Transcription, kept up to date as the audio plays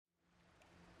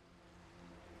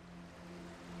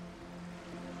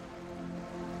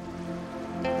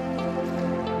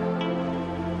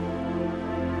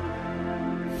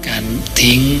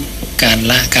ทิ้งการ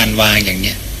ละการวางอย่างเ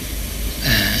นี้ย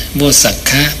โมสัก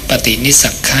ขะปฏินิ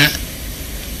สักขะ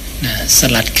ส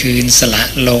ลัดคืนสละ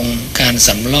ลงการส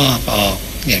ำรอกออก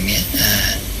อย่างเนี้ย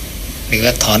หรือ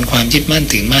ว่าถอนความยึดมั่น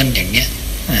ถือมั่นอย่างเนี้ย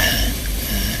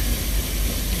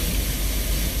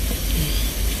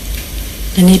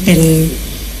อันนี้เป็น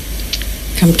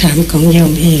คำถามของโย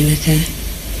มเองนะคะ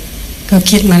ก็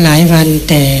คิดมาหลายวัน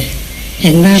แต่เ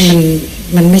ห็นว่า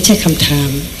มันไม่ใช่คำถาม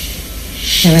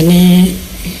แต่วันนี้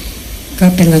ก็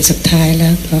เป็นวันสุดท้ายแล้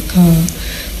วก็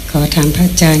ขอถามพระอ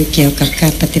าจารย์เกี่ยวกับกา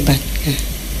รปฏิบัติค่ะ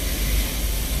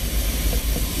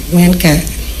เหมือนกับ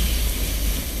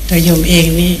ตัวโยมเอง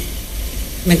นี่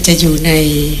มันจะอยู่ใน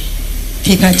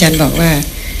ที่พระอาจารย์บอกว่า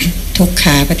ทุกข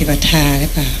าปฏิบัติธรรมหรื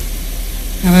อเปล่า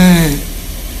เพราะว่า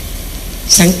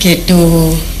สังเกตดู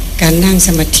การนั่งส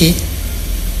มาธิ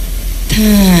ถ้า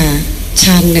ฌ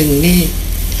านหนึ่งนี่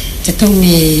จะต้อง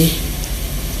มี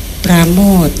ปราโม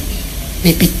ทย์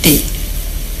มีปิติ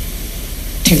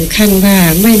ถึงขั้นว่า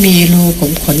ไม่มีรูขุ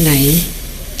มขนไหน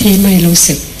ที่ไม่รู้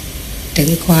สึกถึง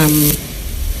ความ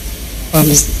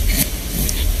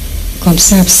ซ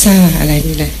าบซ่าอะไร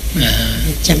นี่แหละ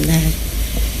จำได้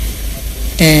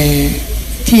แต่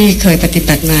ที่เคยปฏิ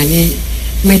บัติมานี่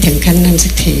ไม่ถึงขั้นนั้นสั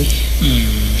กที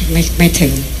ไม่ถึ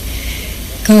ง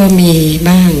ก็มี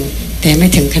บ้างแต่ไม่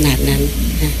ถึงขนาดนั้น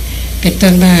นะเป็นต้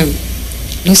นว่า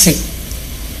รู้สึก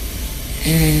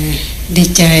ดี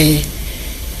ใจ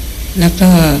แล้วก็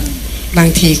บาง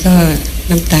ทีก็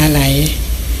น้ำตาไหล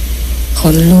ข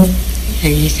นลุกอย่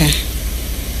างนี้ค่ะ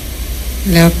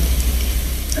แล้ว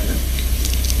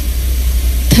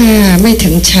ถ้าไม่ถึ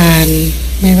งฌาน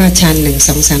ไม่ว่าฌาน1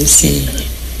 2 3 4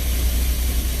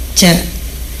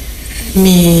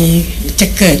จะ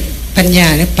เกิดปัญญา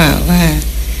หรือเปล่าว่า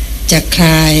จะคล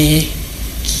าย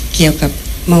เกี่ยวกับ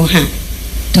โมหะ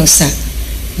โทสะ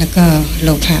แล้วก็โล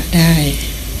ภะได้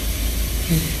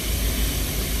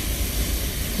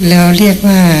แล้วเรียก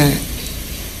ว่า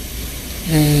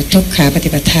ทุกขาปฏิ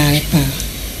ปทาหรือเปล่า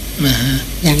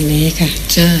อย่างนี้ค่ะ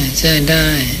ใช่ได้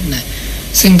นะ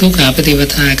ซึ่งทุกขาปฏิป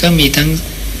ทาก็มีทั้ง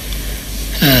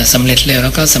สำเร็จเร็วแ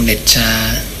ล้วก็สำเร็จช้า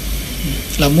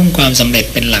เรามุ่งความสำเร็จ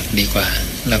เป็นหลักดีกว่า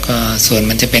แล้วก็ส่วน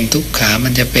มันจะเป็นทุกขามั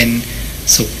นจะเป็น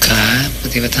สุขขาป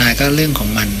ฏิปทาก็เรื่องของ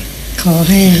มันขอ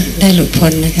ให้ได้หลุดพ้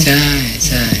นนะคะ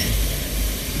ใช่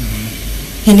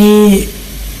ทีนี้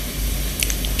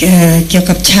เกี่ยว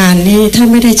กับฌานนี้ถ้า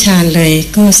ไม่ได้ฌานเลย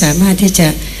ก็สามารถที่จะ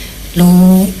รู้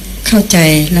เข้าใจ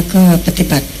แล้วก็ปฏิ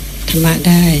บัติธรรมะ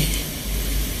ได้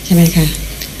ใช่ไหมคะ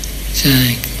ใช่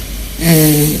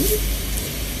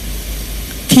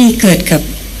ที่เกิดกับ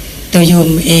ตัวโยม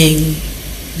เอง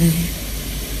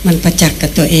มันประจักษ์กั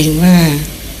บตัวเองว่า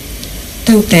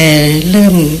ตั้งแต่เริ่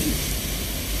ม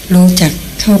รู้จัก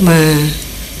เข้ามา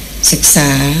ศึกษา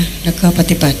แล้วก็ป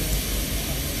ฏิบัติ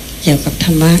เกี่ยวกับธ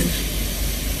รรมะ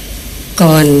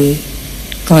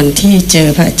ก่อนที่เจอ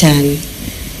พระอาจารย์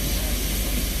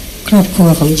ครอบครัว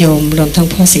ของโยมรวมทั้ง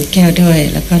พ่อสิงแก้วด้วย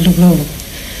แล้วก็ลูก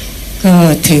ๆก็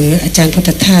ถืออาจารย์พุทธ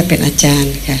ทาสเป็นอาจาร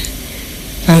ย์ค่ะ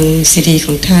ฟังซีดีข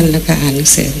องท่านแล้วก็อ่านหนัง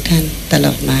สือของท่านตล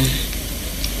อดมา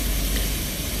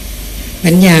เหมื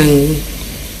อนอย่าง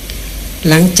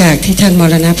หลังจากที่ท่านม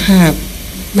รณภาพ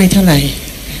ไม่เท่าไหร่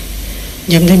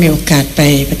โยมได้มีโอกาสไป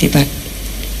ปฏิบัติ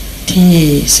ที่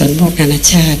สวนโมกข์นานา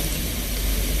ชาติ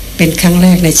เป็นครั้งแร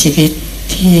กในชีวิต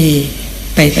ที่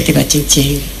ไปปฏิบัติจริง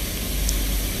ๆ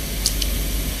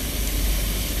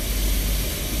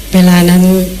เวลานั้น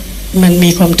มันมี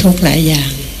ความทุกข์หลายอย่า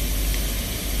ง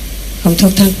ความทุ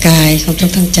กข์ทั้งกายความทุก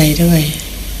ข์ทั้งใจด้วย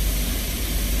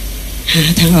หา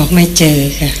ทางออกไม่เจอ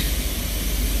ค่ะ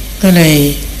ก็เลย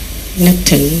นึก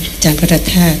ถึงอาจารย์พุทธ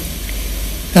ทาส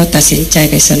ก็ตัดสินใจ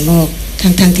ไปสวนโมกข์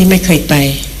ทั้งที่ไม่เคยไป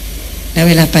แล้วเ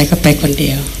วลาไปก็ไปคนเดี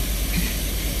ยว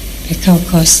ไปเข้า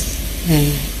คอร์ส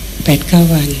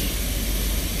8-9 วัน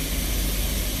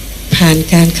ผ่าน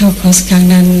การเข้าคอร์สครั้ง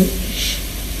นั้น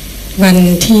วัน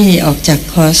ที่ออกจาก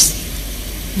คอร์ส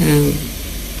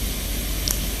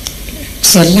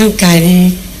ส่วนร่างกายนี้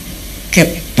เก็บ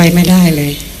ไปไม่ได้เล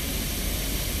ย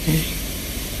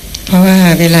เพราะว่า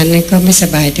เวลานั้นก็ไม่ส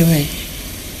บายด้วย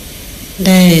ไ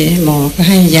ด้หมอก็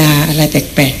ให้ยาอะไรแ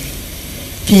ปลก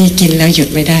ๆที่กินแล้วหยุด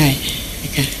ไม่ได้น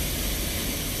ะคะ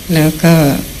แล้วก็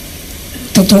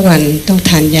ทุกๆวันต้อง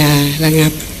ทานยาระงั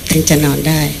บถึงจะนอนไ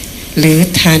ด้หรือ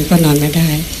ทานก็นอนไม่ได้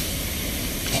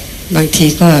บางที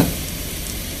ก็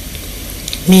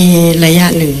มีระยะ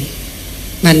หนึ่ง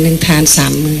วันหนึ่งทาน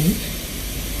3 มื้อ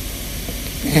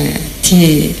ที่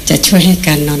จะช่วยให้ก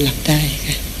ารนอนหลับได้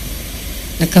ค่ะ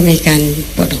แล้วก็มีการ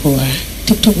ปวดหัว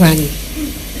ทุกๆวัน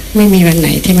ไม่มีวันไหน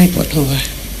ที่ไม่ปวดหัว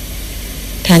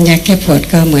ทานยาแก้ปวด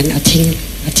ก็เหมือนเอาทิ้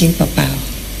งเปล่า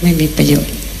ๆไม่มีประโยช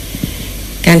น์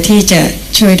การที่จะ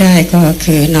ช่วยได้ก็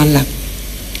คือนอนหลับ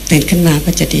ตื่นขึ้นมา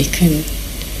ก็จะดีขึ้น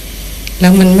แล้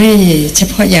วมันไม่เฉ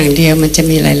พาะอย่างเดียวมันจะ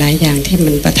มีหลายๆอย่างที่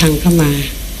มันประทังเข้ามา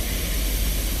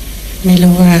ไม่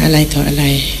รู้ว่าอะไรต่ออะไร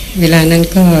เวลานั้น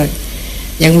ก็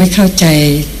ยังไม่เข้าใจ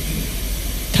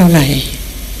เท่าไหร่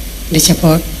โดยเฉพา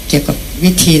ะเกี่ยวกับ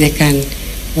วิธีในการ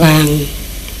วาง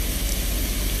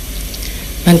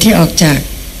วันที่ออกจาก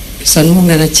สวนมุก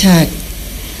นานาชาติ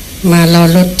มารอ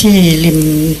รถที่ริม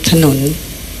ถนน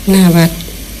หน้าวัด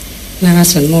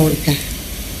สวนมุกค่ะ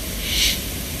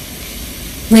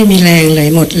ไม่มีแรงเลย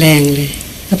หมดแรงเลย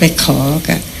ก็ไปขอ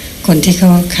กับคนที่เขา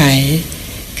ขาย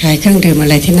เครื่องดื่มอะ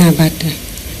ไรที่หน้าวัด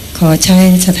ขอใช้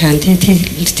สถานที่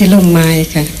ที่ร่มไม้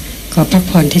ค่ะขอพัก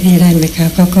ผ่อนที่นี่ได้ไหมคะ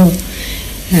เขาก็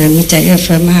มีใจเอื้อเ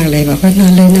ฟื้อมากเลยบอกว่านอ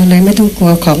นเลยไม่ต้องกลั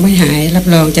วของไม่หายรับ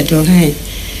รองจะดูให้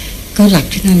ก็หลับ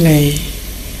ที่นั่นเลย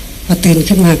พอตื่น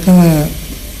ขึ้นมาก็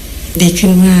ดีขึ้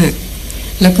นมาก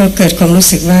แล้วก็เกิดความรู้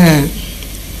สึกว่า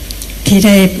ที่ไ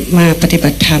ด้มาปฏิบั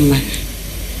ติธรรม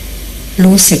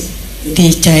รู้สึกดี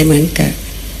ใจเหมือนกับ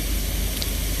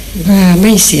ว่าไ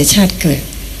ม่เสียชาติเกิด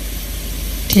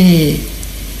ที่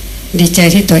ดีใจ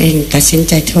ที่ตัวเองตัดสิน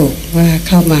ใจถูกว่าเ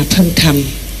ข้ามาเพิ่งทำ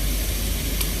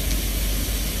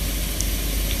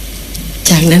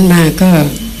จากนั้นมาก็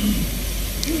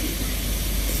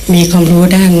มีความรู้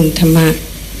ด้านธรรมะ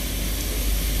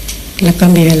แล้วก็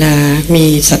มีเวลามี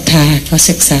ศรัทธาก็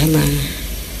ศึกษามา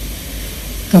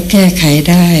ก็แก้ไข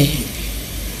ได้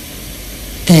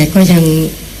แต่ก็ยัง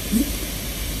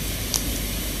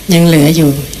เหลืออ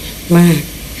ยู่มาก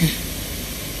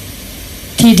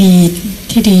ที่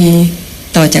ดี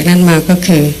ต่อจากนั้นมาก็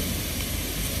คือ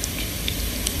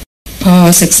พอ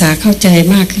ศึกษาเข้าใจ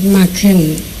มากขึ้น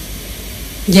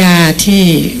ยาที่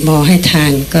หมอให้ทา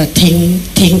นก็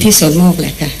ทิ้งที่สวนโมกแหล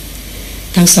ะค่ะ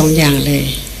ทั้งสองอย่างเลย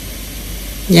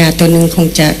ยาตัวหนึ่งคง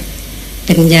จะเ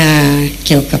ป็นยาเ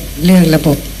กี่ยวกับเรื่องระบ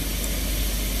บ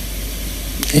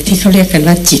ที่เขาเรียกกัน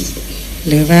ว่าจิต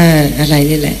หรือว่าอะไร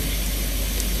นี่แหละ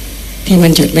ที่มั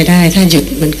นหยุดไม่ได้ถ้าหยุด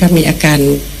มันก็มีอาการ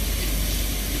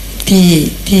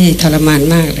ที่ทรมาน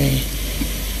มากเลย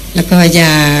แล้วก็ย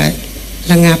า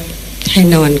ระงับให้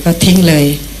นอนก็ทิ้งเลย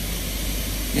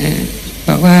บ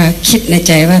อกว่าคิดในใ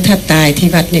จว่าถ้าตายที่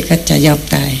วัดนี่ก็จะยอม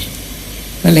ตาย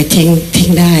ก็เลยทิ้ง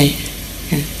ได้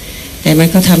แต่มัน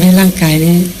ก็ทำให้ร่างกาย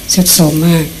นี้ทรุดโทรมม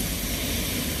าก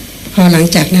พอหลัง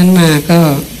จากนั้นมาก็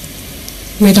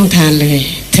ไม่ต้องทานเลย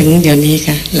ถึงเดี๋ยวนี้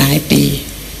ค่ะหลายปี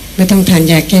ไม่ต้องทาน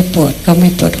ยาแก้ปวดก็ไม่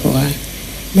ปวดหัว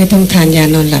ไม่ต้องทานยา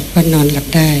นอนหลับก็นอนหลับ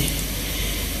ได้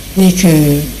นี่คือ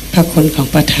พระคุณของ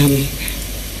พระธรรม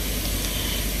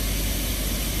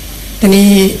ตอน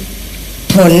นี้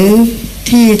ผล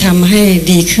ที่ทำให้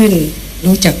ดีขึ้น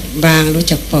รู้จักบางรู้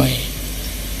จักปล่อย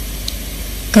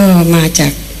ก็มาจา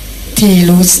กที่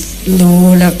รู้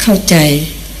แล้วเข้าใจ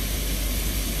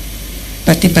ป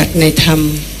ฏิบัติในธรรม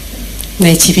ใน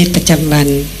ชีวิตประจำวัน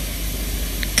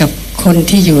กับคน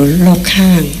ที่อยู่รอบข้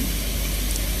าง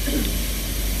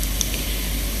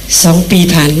2 ปี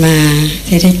ผ่านมา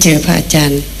ที่ได้เจอพระอาจา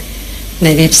รย์ใน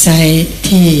เว็บไซต์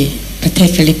ที่ประเทศ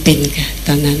ฟิลิปปินส์ค่ะต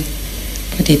อนนั้น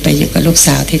พอดีไปอยู่กับลูกส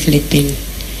าวที่ฟิลิปปินส์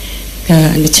ก็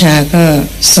อนุชาก็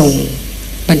ส่ง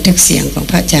บันทึกเสียงของ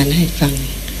พระอาจารย์ให้ฟัง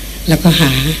แล้วก็ห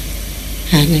า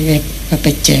ในเว็บก็ไป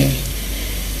เจอ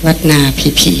วัดนาพี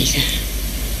ค่ะ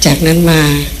จากนั้นมา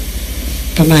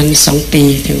ประมาณ2 ปี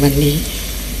ถึงวันนี้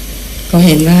ก็เ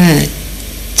ห็นว่า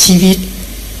ชีวิต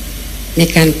มี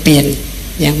การเปลี่ยน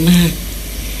อย่างมาก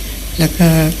แล้วก็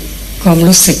ความ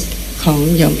รู้สึกของ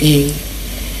โยมเอง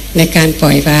ในการปล่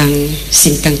อยวาง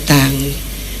สิ่งต่าง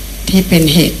ๆที่เป็น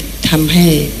เหตุทำให้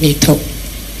มีทุกข์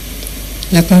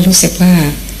แล้วก็รู้สึกว่า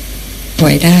ปล่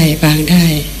อยได้วางได้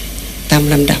ตาม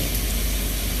ลำดับ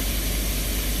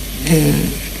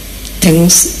ถึง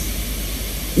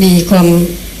มีความ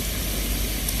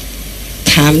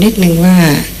ถามนิดนึงว่า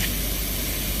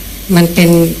มันเป็น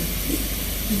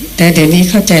แต่เดี๋ยวนี้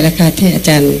เข้าใจแล้วค่ะที่อาจ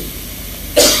ารย์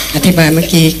อธิบายเมื่อ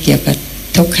กี้เกี่ยวกับ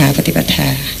ทุกขาปฏิปทา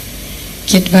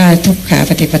คิดว่าทุกขา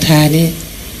ปฏิปทานี้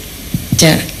จ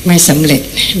ะไม่สำเร็จ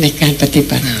ในการปฏิ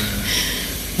บัติ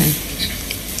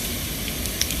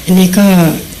อันนี้ก็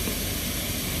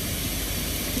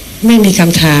ไม่มีค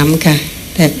ำถามค่ะ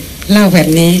แต่เล่าแบบ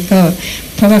นี้ก็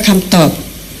เพราะว่าคำตอบ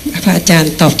พระอาจาร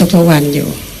ย์ตอบทุกวันอยู่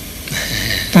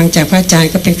ฟังจากพระอาจารย์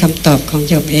ก็เป็นคำตอบของ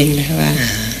โยมเองเลยว่า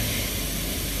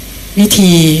วิ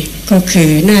ธีก็คือ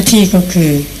หน้าที่ก็คื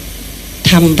อ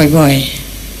ทำบ่อย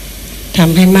ๆท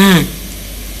ำให้มาก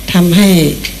ทำให้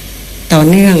ต่อ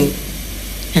เนื่อง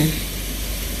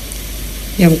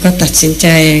โยมก็ตัดสินใจ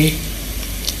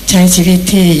ใช้ชีวิต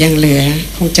ที่ยังเหลือ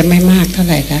คงจะไม่มากเท่า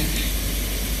ไหร่ละ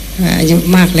อายุ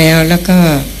มากแล้วก็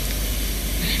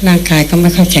ร่างกายก็ไม่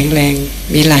ค่อยแข็งแรง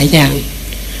มีหลายอย่าง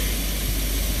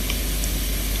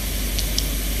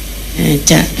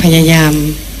จะพยายาม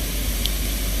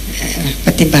ป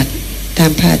ฏิบัติตา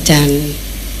มพระอาจารย์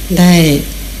ได้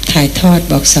ถ่ายทอด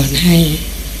บอกสอนให้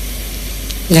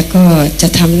แล้วก็จะ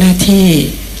ทำหน้าที่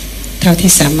เท่า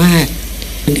ที่สามารถ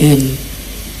อื่น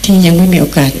ๆที่ยังไม่มีโอ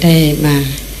กาสได้มา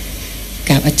ก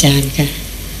ราบอาจารย์ค่ะ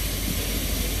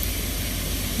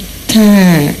ถ้า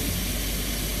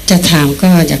จะถาม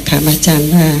ก็อยากถามอาจารย์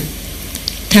ว่า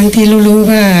ทั้งที่รู้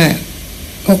ว่า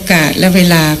โอกาสและเว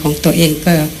ลาของตัวเอง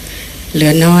ก็เหลื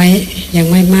อน้อยยัง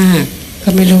ไม่มากก็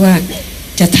ไม่รู้ว่า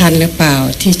จะทันหรือเปล่า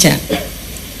ที่จะ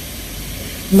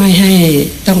ไม่ให้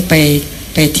ต้องไ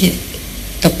ปที่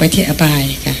ตกไปที่อบาย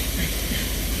ค่ะ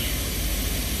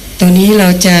ตัวนี้เรา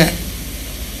จะ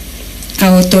เอา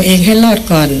ตัวเองให้รอด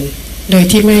ก่อนโดย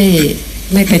ที่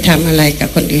ไม่ไปทำอะไรกับ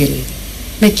คนอื่น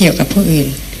ไม่เกี่ยวกับผู้อื่น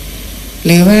ห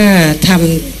รือว่าท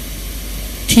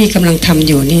ำที่กำลังทำอ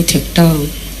ยู่นี่ถูกต้อง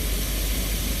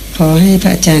ขอให้พร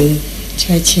ะอาจารย์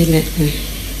ช่วยชี้แนะ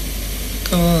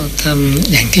ก็ท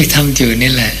ำอย่างที่ทำอยู่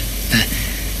นี่แหละนะ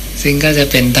ซึ่งก็จะ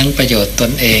เป็นทั้งประโยชน์ต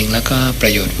นเองแล้วก็ปร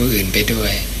ะโยชน์ผู้อื่นไปด้ว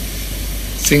ย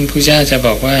ซึ่งพระเจ้าจะบ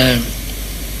อกว่า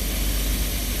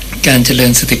การเจริ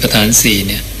ญสติปัฏฐาน4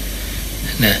เนี่ย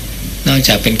นะนอกจ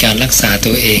ากเป็นการรักษา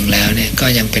ตัวเองแล้วเนี่ยก็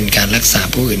ยังเป็นการรักษา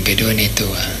ผู้อื่นไปด้วยในตั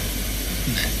ว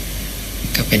นะ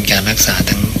ก็เป็นการรักษา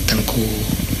ทั้งคู่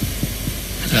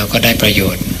เราก็ได้ประโย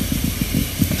ชน์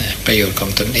นะประโยชน์ขอ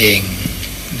งตนเอง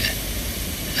นะ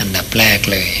อันดับแรก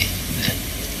เลยนะ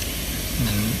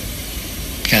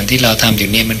การที่เราทำอยู่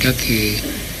นี้มันก็คื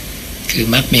อ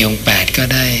มรรคมีองค์8ก็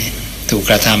ได้ถูก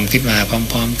กระทำขึ้นมาพ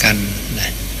ร้อมๆกันน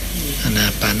ะอานา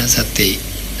ปานสติ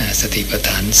นะสติปัฏฐ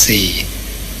าน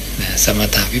4นะสม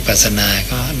ถะวิปัสสนา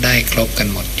ก็ได้ครบกัน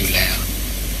หมดอยู่แล้ว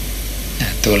นะ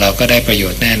ตัวเราก็ได้ประโย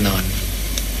ชน์แน่นอน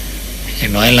อย่า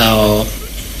งน้อยเรา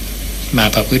มา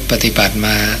ประพฤติปฏิบัติม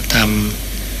าท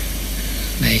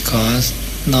ำในคอร์ส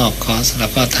นอกคอร์สเรา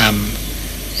ก็ท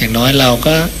ำอย่างน้อยเรา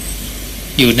ก็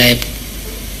อยู่ใน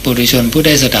ปุถุชนผู้ไ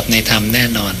ด้สดับในธรรมแน่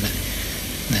นอนน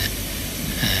ะ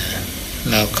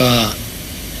เราก็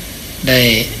ได้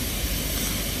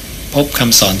พบค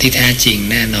ำสอนที่แท้จริง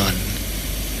แน่นอน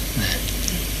นะ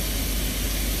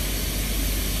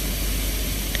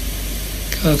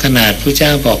ก็ขนาดพระเจ้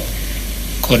าบอก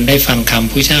คนได้ฟังค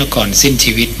ำพระเจ้าก่อนสิ้น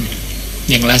ชีวิต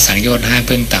ยังละสังโยชน์5เ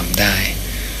บื้องต่ำได้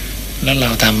แล้วเรา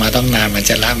ทำมาต้องนานมัน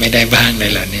จะละไม่ได้บ้างเล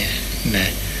ยเหรอเนี่ยนะ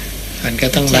มันก็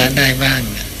ต้องละได้บ้าง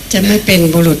นะจะไม่เป็น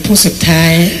บุรุษผู้สุดท้า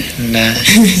ยนะ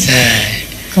ใช่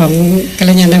ของกั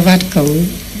ลยาณวัตรของ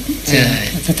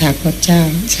สถาคตเจ้า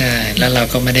ใช่แล้วเรา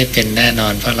ก็ไม่ได้เป็นแน่นอ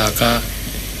นเพราะเราก็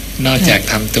นอกจาก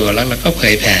ทำตัวแล้วเราก็เผ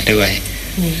ยแผ่ด้วย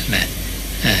นะ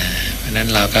เพราะนั้น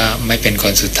เราก็ไม่เป็นค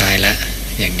นสุดท้ายละ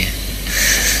อย่างเนี้ย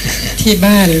ที่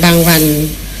บ้านบางวัน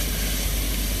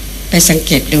ไปสังเ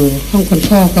กตดูห้องคุณ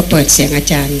พ่อก็เปิดเสียงอา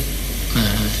จารย์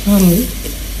ห้อง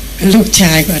ลูกช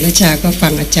ายกับอนุชาก็ฟั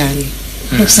งอาจารย์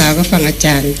ลูกสาวก็ฟังอาจ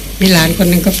ารย์มีหลานคน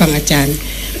นึงก็ฟังอาจารย์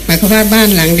หมายความว่าบ้าน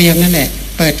หลังเดียวนั่นแหละ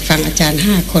เปิดฟังอาจารย์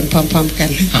5คนพร้อมๆกัน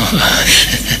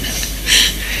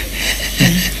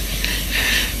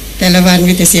แต่ละวัน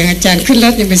มีแต่เสียงอาจารย์ขึ้นร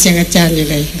ถยังเป็นเสียงอาจารย์อยู่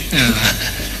เลย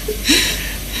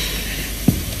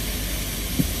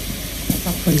ข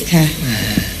อบคุณค่ะ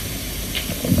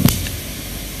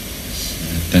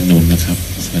ด้านนู้นนะครับ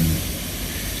ส่วน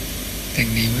แต่ง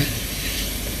นี้ไหม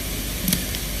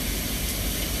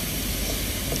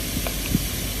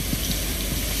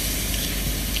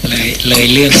เลย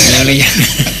เรื่องแล้วหรือยัง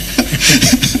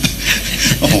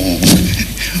โอ้โห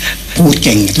พูดเ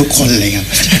ก่งทุกคนเลยครับ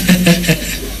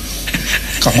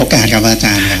ขอโอกาสครับอาจ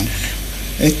ารย์ครับ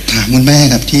ถามคุณแม่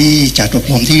ครับที่จัดอบ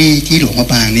รมที่หลวงพ่อ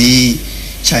ปางนี้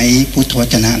ใช้พุทธว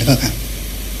จนะหรือเปล่าครับ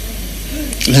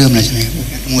เริ่มแล้วใช่ไหมครับ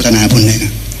โมทนาบุญเลยครั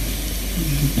บ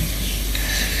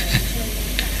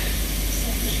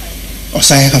แ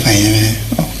ทรกเข้าไปใช่ไหมครั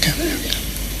บ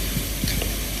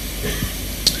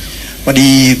พอดี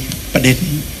ประเด็น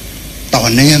ต่อ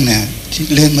เนื่องนะที่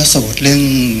เรื่องมโสดเรื่อง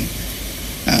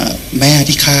แม่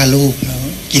ที่ฆ่าลูกแล้ว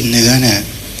กินเนื้อน่ะ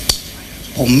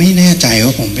ผมไม่แน่ใจว่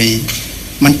าผมไป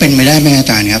มันเป็นไม่ได้ไหมอา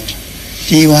จารย์ครับ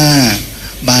ที่ว่า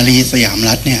บาลีสยาม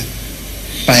รัฐเนี่ย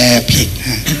แปลผิด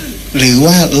ฮะหรือ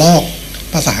ว่าลอก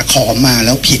ภาษาขอมมาแ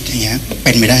ล้วผิดอย่างเงี้ยเ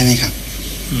ป็นไม่ได้ไหมครับ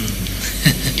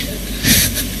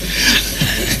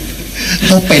เ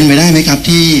ราเป็นไปได้ไหมครับ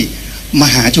ที่ม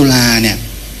หาจุฬาเนี่ย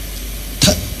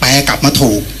แปลกลับมา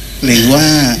ถูกหรือว่า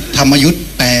ธรรมยุทธ์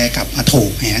แปลกลับมาถู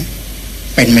กเนี่ย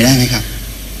เป็นไปได้ไหมครับ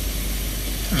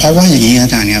เพราะว่าอย่างนี้อา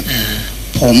จารย์ครับ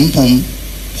ผ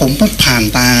มผ่าน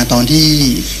ตาตอน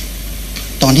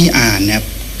ที่อ่านเนี่ย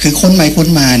คือค้นไปค้น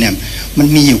มาเนี่ย มัน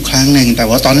มีอยู่ครั้งหนึ่งแต่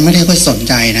ว่าตอนนั้นไม่ได้ค่อยสน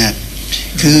ใจนะ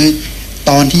คือ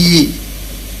ตอนที่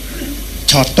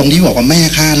ช็อตตรงที่บอกว่าแม่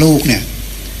ฆ่าลูกเนี่ย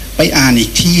ไปอ่านอี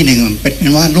กที่หนึ่งเป็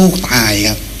นว่าลูกตายค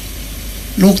รับ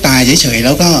ลูกตายเฉยๆแ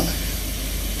ล้วก็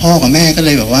พ่อกับแม่ก็เล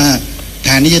ยแบบว่าแท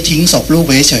นที่จะทิ้งศพลูกไ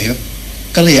ปเฉย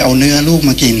ๆก็เลยเอาเนื้อลูก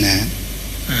มากินนะ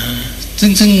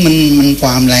ซึ่งมันคว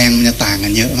ามแรงมันจะต่างกั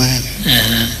นเยอะมาก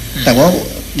แต่ว่า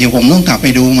เดี๋ยวผมต้องกลับไป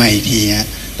ดูใหม่อีกทีนะ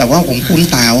แต่ว่าผมคุ้น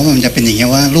ตาว่ามันจะเป็นอย่างเงี้ย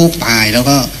ว่าลูกตายแล้ว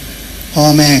ก็พ่อ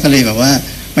แม่ก็เลยแบบว่า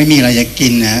ไม่มีอะไรจะกิ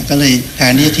นนะก็เลยแท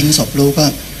นที่จะทิ้งศพลูกก็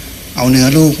เอาเนื้อ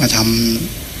ลูกมาท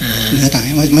ำเนื้อตาย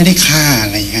ไม่ได้ฆ่าอ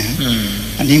ะไรอย่างเงี้ย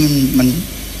อันนี้มัน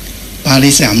ปาริ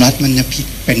สามรัฐมันจะผิด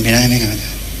เป็นไปได้ไหมครับ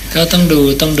ก็ต้อง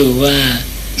ดูว่า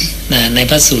ใน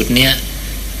พระสูตรเนี้ย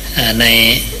ใน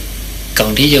กล่อ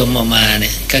งที่โยมเอามาเ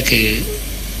นี่ยก็คือ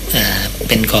เ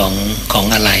ป็นของ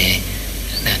อะไร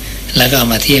นะแล้วก็เอา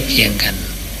มาเทียบเคียงกัน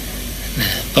นะ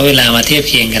เพราะเวลามาเทียบ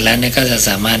เคียงกันแล้วเนี่ยก็จะส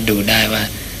ามารถดูได้ว่า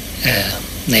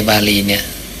ในบาลีเนี่ย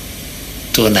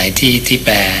ตัวไหนที่แป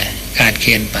ลคลาดเค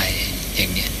ลื่อนไปอย่า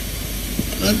งเนี้ย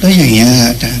แล้วอย่างเงี้ย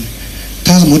อาจารย์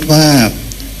ถ้าสมมุติว่า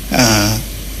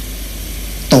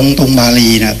ตรงบาลี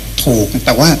นะถูกแ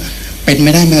ต่ว่าเป็นไ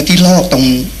ม่ได้ไหมที่ลอกตรง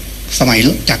สมัย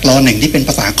จากร.1ที่เป็นภ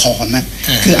าษาขอมนะ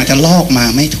คืออาจจะลอกมา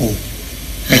ไม่ถูก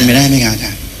เป็นไม่ได้ไหมครับอาจ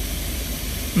ารย์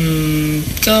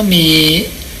ก็มี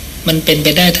มันเป็นไป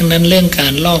ได้ทั้งนั้นเรื่องกา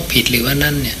รลอกผิดหรือว่า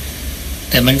นั่นเนี่ย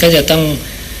แต่มันก็จะต้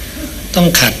อง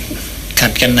ขั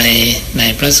ดกันใน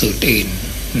พระสูตรอื่น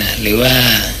นะหรือว่า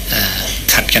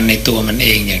ขัดกันในตัวมันเอ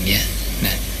งอย่างเนี้ยน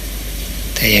ะ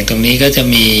แต่อย่างตรงนี้ก็จะ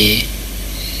มี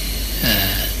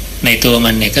ในตัวมั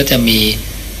นเนี่ยก็จะมี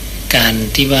การ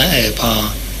ที่ว่าพอ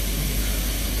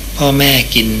พ่อแม่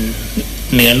กิน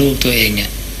เนื้อลูกตัวเองเนี่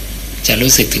ยจะ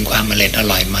รู้สึกถึงความอ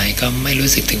ร่อยไหมก็ไม่รู้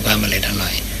สึกถึงความอร่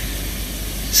อย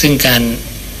ซึ่งการ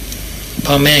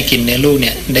พ่อแม่กินเนื้อลูกเ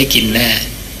นี่ยได้กินแน่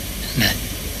นะ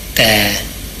แต่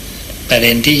ประเ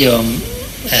ด็นที่โยม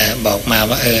บอกมา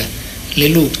ว่าหรือ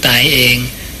ลูกตายเอง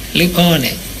หรือ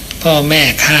พ่อแม่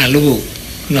ฆ่าลูก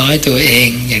น้อยตัวเอง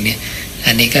อย่างนี้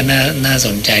อันนี้ก็น่าส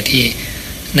นใจที่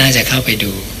น่าจะเข้าไป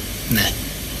ดูนะ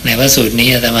ในพระสูตรนี้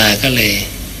อาตมาก็เลย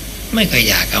ไม่ค่อย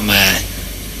อยากเอา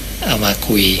มา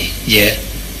คุยเยอะ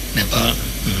นะเพราะ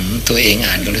ตัวเอง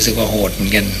อ่านก็รู้สึกว่าโหดเหมือ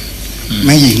นกันแ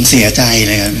ม่หญิงเสียใจ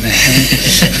เลยครับ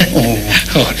โอ้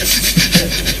โหด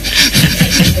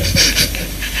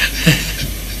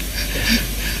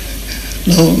แ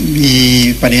ล้วมี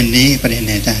ประเด็นนี้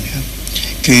อาจารย์ครับ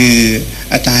คือ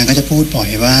อาจารย์ก็จะพูดบ่อย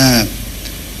ว่า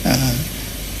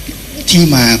ที่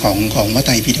มาของพระไ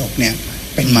ตรปิฎกเนี่ย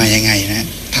เป็นมายังไงนะ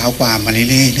เท้าความมา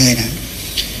เรื่อยๆนะ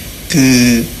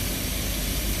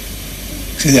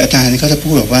คืออาจารย์ก็จะพู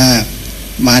ดบอกว่า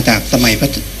มาจากสมัย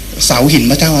เสาหิน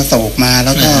พระเจ้าอโศกมาแ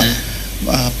ล้วก็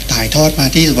ถ่ายทอดมา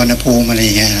ที่สุวรรณภูมิอะไรอ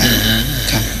ย่างเงี้ยนะ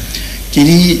ครับที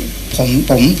นี้ผ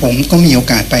มก็มีโอ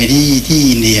กาสไปที่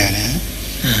อินเดียนะ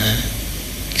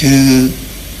คือ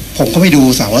ผมก็ไปดู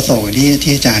เสาอโศก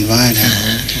ที่อาจารย์ว่านะ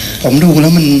ผมดูแล้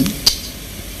วมัน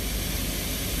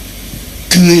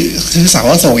คือเสา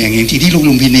อโศกอย่างที่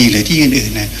ลุมพินีหรือที่อื่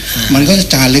นๆนะมันก็จะ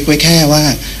จารึกไว้แค่ว่า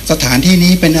สถานที่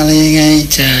นี้เป็นอะไรยังไง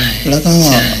ใช่แล้วก็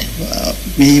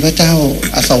มีพระเจ้า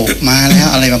อโศกมาแล้ว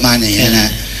อะไรประมาณอย่างเงี้ยนะ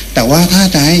แต่ว่าถ้า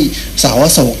จะให้เสาอ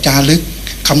โศกจารึก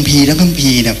คัมภีร์เ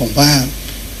นี่ยผมว่า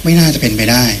ไม่น่าจะเป็นไป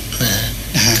ได้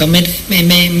ก็ไม่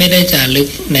ได้จารึก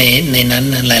ในนั้น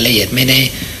รายละเอียดไม่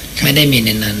ได้มีใน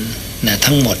นั้นนะ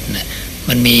ทั้งหมดนะ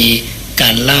มันมีกา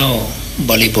รเล่า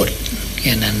บริบทแ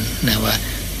ค่นั้นนะว่า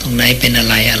ตรงไหนเป็นอะ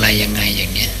ไรยังไงอย่า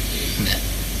งเงี้ยนะ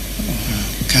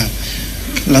ครับ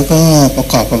แล้วก็ประ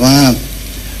กอบกับว่า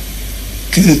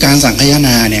คือการสังคายน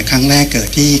าเนี่ยครั้งแรกเกิด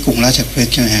ที่กรุงราชคฤ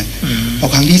ห์ใช่ไหมฮะพอ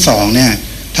ครั้งที่2เนี่ย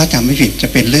ถ้าจำไม่ผิดจะ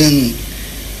เป็นเรื่อง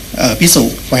ภิกษุ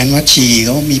แคว้นวัดชีเข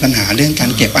ามีปัญหาเรื่องกา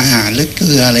รเก็บอาหารหรือเก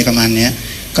ลืออะไรประมาณนี้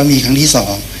ก็มีครั้งที่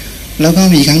2แล้วก็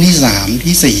มีครั้งที่3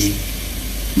ที่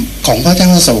4ของพระเจ้า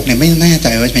อโศกเนี่ยไม่แน่ใจ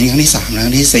ว่าเป็นครั้งที่3แล้วค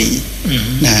รั้งที่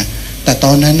4นะแต่ต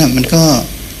อนนั้นน่ะมันก็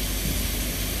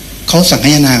เขาสังค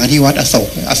ายนากันที่วัด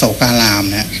อโศการาม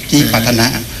นะที่ปัตตนะ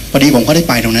พอดีผมก็ได้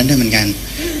ไปตรงนั้นด้วยเหมือนกัน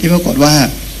ที่ปรากฏว่า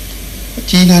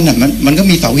ที่นั่นน่ะมันก็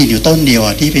มีเสาหินอยู่ต้นเดียว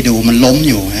ที่ไปดูมันล้ม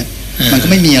อยู่ฮะมันก็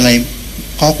ไม่มีอะไร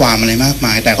ข้อความอะไรมากม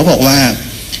ายแต่เขาบอกว่า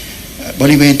บ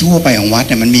ริเวณทั่วไปของวัดเ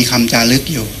นี่ยมันมีคำจารึก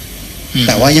อยู่แ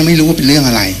ต่ว่ายังไม่รู้ว่าเป็นเรื่อง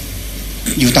อะไร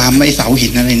อยู่ตามไอ้เสาหิ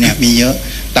นอะไรเนี่ยมีเยอะ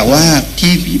แต่ว่า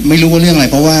ที่ไม่รู้ว่าเรื่องอะไร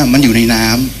เพราะว่ามันอยู่ในน้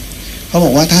ำเขาบ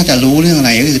อกว่าถ้าจะรู้เรื่องอะไ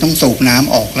รก็คือต้องสูบน้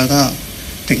ำออกแล้วก็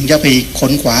ถึงจะไปค้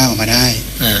นคว้าออกมาได้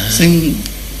ซึ่ง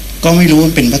ก็ไม่รู้ว่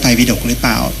าเป็นพระไตรปิฎกหรือเป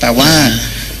ล่าแต่ว่า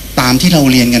ตามที่เรา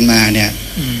เรียนกันมาเนี่ย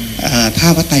ถ้า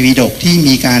พระไตรปิฎกที่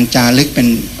มีการจารึกเป็น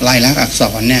ลายลักษณ์อักษ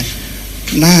รเนี่ย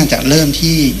น่าจะเริ่ม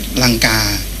ที่ลังกา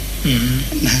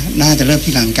นะน่าจะเริ่ม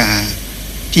ที่ลังกา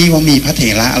ที่ว่ามีพระเถ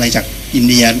ระอะไรจากอิน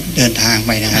เดียเดินทางไ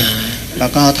ปนะฮะแล้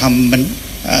วก็ท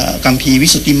ำกัมพีร์วิ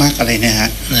สุทธิมรรคอะไรเนี่ยฮ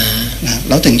ะนะแ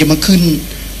ล้วถึงจะมาขึ้น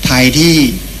ไทยที่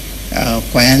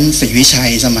แคว้นศรีวิชั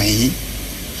ยส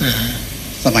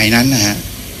มัยนั้นนะฮะ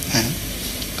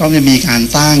ก็จะมีการ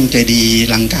สร้างเจดีย์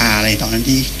ลังกาอะไรตอนนั้น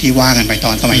ที่ว่ากันไปต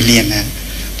อนสมัยเรียนนะ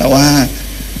แต่ว่า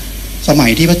สมั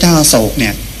ยที่พระเจ้าอโศกเนี่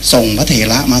ยส่งพระเถ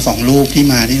ระมา2 รูปที่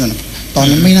มาที่ตอน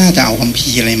นั้นไม่น่าจะเอาคัม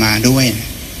ภีร์อะไรมาด้วย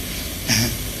นะฮะ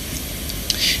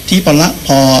ที่พ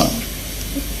อ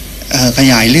ข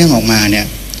ยายเรื่องออกมาเนี่ย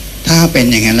ถ้าเป็น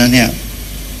อย่างนั้นแล้วเนี่ย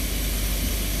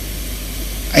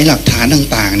ไอ้หลักฐาน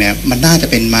ต่างๆเนี่ยมันน่าจะ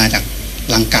เป็นมาจาก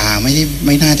ลังกาไ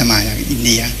ม่น่าจะมาจากอินเ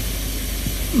ดีย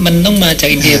มันต้องมาจาก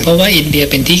อินเดียเพราะว่าอินเดีย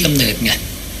เป็นที่กำเนิดไง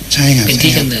ใช่ครับเป็น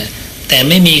ที่กำเนิดแต่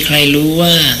ไม่มีใครรู้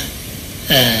ว่า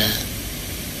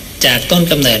จากต้น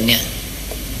กำเนิดเนี่ย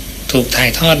ถูกถ่าย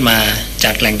ทอดมาจ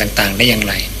ากแหล่งต่างๆได้อย่าง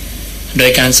ไรโด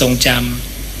ยการทรงจ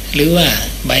ำหรือว่า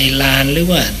ใบลานหรือ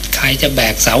ว่าใครจะแบ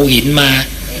กเสาหินมา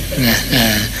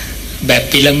แบบ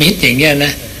พีระมิดอย่างเงี้ยน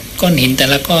ะก้อนหินแต่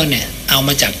ละก้อนเนี่ยเอาม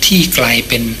าจากที่ไกล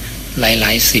เป็นหล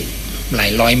ายสิบหลา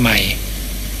ยร้อยไมล์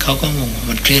เขาก็งง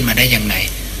มันเคลื่อนมาได้ยังไง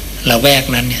ละแวก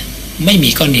นั้นเนี่ยไม่มี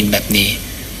ก้อนหินแบบนี้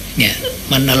เนี่ย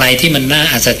มันอะไรที่มันน่า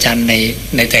อัศจรรย์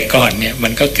ในแต่ก่อนเนี่ยมั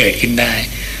นก็เกิดขึ้นได้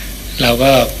เรา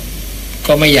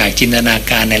ก็ไม่อยากจินตนา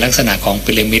การในลักษณะของ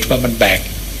พีระมิดว่ามันแบก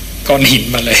ก้อนหิน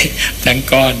มาเลยทั้ง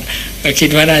ก้อนก็คิด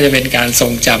ว่าน่าจะเป็นการทร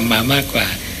งจำมามากกว่า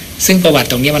ซึ่งประวัติ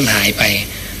ตรงนี้มันหายไป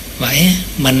ว่า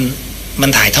มัน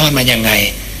ถ่ายทอดมายังไง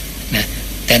นะ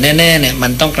แต่แน่ๆเนี่ยมั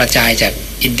นต้องกระจายจาก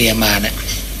อินเดียมานะ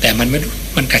แต่มันไม่รู้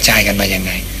มันกระจายกันมายังไ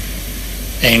ง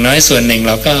แต่อย่างน้อยส่วนหนึ่งเ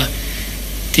ราก็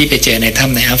ที่ไปเจอในถ้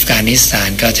ำในอัฟกานิสถาน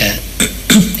ก็จะ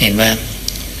เห็นว่า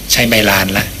ใช้ใบลาน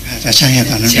ละจะใช่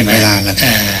ตอนนั้นเป็นใบลานแล้ว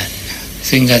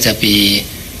ซึ่งก็จะ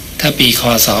ถ้าปีค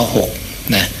ศ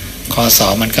6นะคศ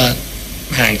มันก็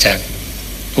ห่างจาก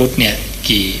พุทธเนี่ย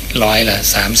กี่ร้อยละ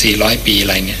300-400 ปีอะ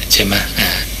ไรเนี่ยใช่ไหม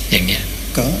อย่างเนี้ย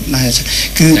ก็น่าจะ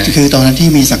คือตอนนั้นที่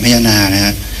มีสังคายนานะฮ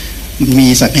ะมี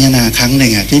สังคายนาครั้งหนึ่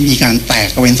งที่มีการแตก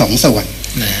ออกเป็น2 ส่วน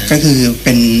ก็คือเ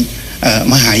ป็น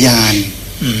มหายาน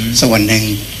ส่วนหนึ่ง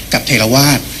กับเถรว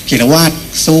าท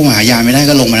สู้มหายานไม่ได้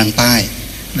ก็ลงมาทางใต้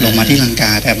ลงมาที่ลังก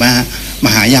าแต่ว่าม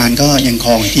หายานก็ยังค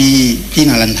รองที่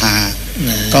นาลันทา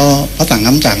ก็พระสังฆ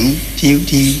ำจั๋ง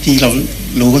ที่เรา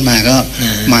รู้กันมาก็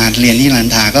มาเรียนที่นาลัน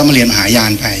ทาก็มาเรียนมหายา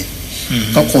นไป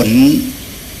ก็ขน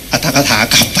อัตถกถา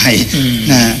กลับไป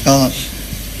นะก็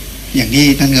อย่างที่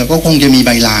นั่นก็คงจะมีใบ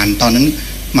ลานตอนนั้น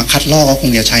มาคัดลอกก็ค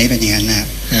งจะใช้เป็นอย่างนั้นนะ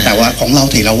แต่ว่าของเรา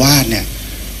เถรวาทเนี่ย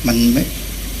มัน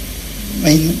ไ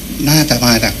ม่น่าจะม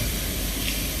าจาก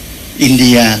อินเ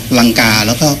ดียลังกาแ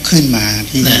ล้วก็ขึ้นมา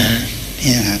ที่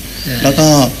นี่ฮะแล้วก็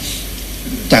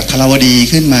จากธารวดี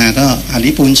ขึ้นมาก็อาริ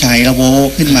ปุญชัยละโว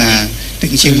ขึ้นมาถึ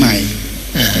งเชียงใหม่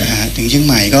ถึงเชียงใ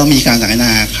หม่ก็มีการสังฆน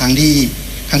าครั้งที่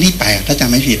8ถ้าจำ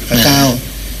ไม่ผิดพระเจ้า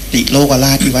ติโลกร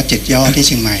าชที่วัด7 ยอดที่เ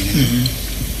ชียงใหม่นะ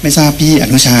ไม่ทราบพี่อ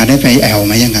นุชาได้ไปแอลไ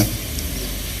หมยังครับ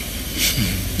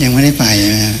ยังไม่ได้ไป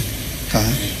นะฮะ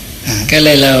ก็เล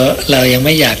ยเรายังไ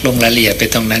ม่อยากลงรายละเอียดไป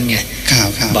ตรงนั้นไง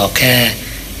บอกแ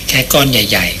ค่ก้อนใ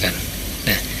หญ่ๆกัน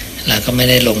นะเราก็ไม่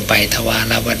ได้ลงไปทวา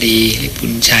รวดีหรือปุ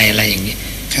ญชัยอะไรอย่างนี้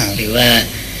หรือว่า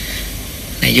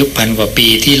ในยุค1,000 กว่าปี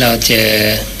ที่เราเจอ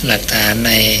หลักฐานใ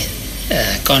น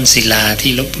ก้อนศิลา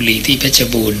ที่ลพบุรีที่เพชร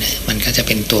บูรณ์มันก็จะเ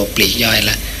ป็นตัวปลีกย่อย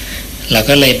ละเรา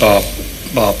ก็เลย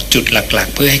บอกจุดหลัก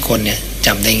ๆเพื่อให้คนเนี่ยจ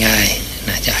ำได้ง่าย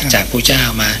นะจากผู้เจ้า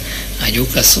มาอายุ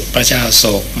กับพระเจ้าโศ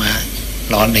กมา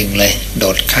1 เลยโด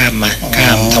ดข้าม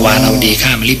ทวารวดีข้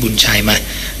ามลิบุญชัยมา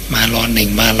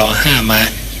1มา5มา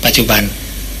ปัจจุบัน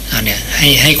เอาเนี่ย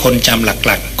ให้คนจำห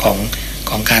ลักๆข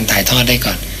องการถ่ายทอดได้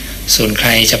ก่อนส่วนใคร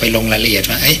จะไปลงรายละเอียด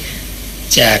ว่า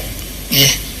จาก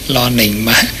1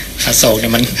มาอโศกเนี่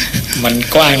ยมัน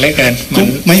กว้างเหลือเกินมัน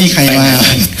ไม่มีใคร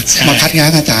มาคัดง้า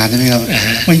งอาจารย์ใช่ไหมครับ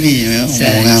ไม่มีโอ้โห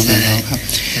งามครับ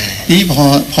นี่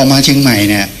พอมาเชียงใหม่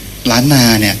เนี่ยล้านนา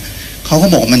เนี่ยเขาก็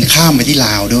บอกมันข้ามไปที่ล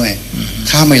าวด้วย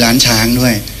ข้ามไปล้านช้างด้ว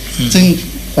ยซึ่ง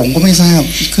ผมก็ไม่ทราบ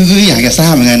คืออยากจะทรา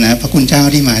บเหมือนกันนะพระคุณเจ้า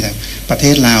ที่มาจากประเท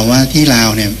ศลาวว่าที่ลาว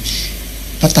เนี่ย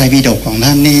พระไตรปิฎกของท่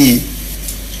านนี่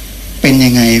เป็น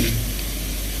ยังไง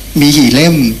มีกี่เล่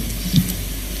ม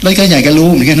แล้วก็อยากจะรู้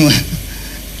เหมือนกันว่า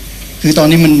คือตอน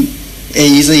นี้มัน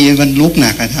AEC มันลุกห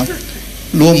นักนะครับ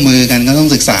ร่วมมือกันก็ต้อง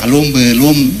ศึกษาร่วมมือร่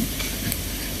วม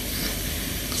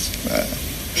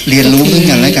เรียนรู้ซึ่ง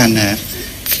กันและกันนะ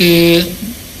คือ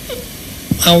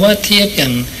เอาว่าเทียบอย่า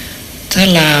งถ้า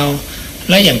ลาว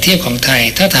และอย่างเทียบของไทย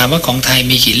ถ้าถามว่าของไทย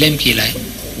มีกี่เล่มกี่อะไรโ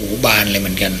อ้โหบานเลยเห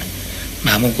มือนกันม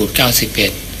หามงกุฎ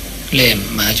91 เล่ม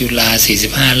มหาจุฬา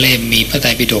45เล่มมีพระไตร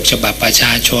ปิฎกฉบับประช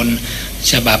าชน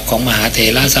ฉบับของมหาเถ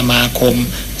รสมาคม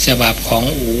ฉบับของ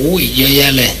อีกเยอะแย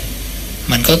ะเลย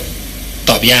มันก็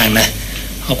ตอบยากนะ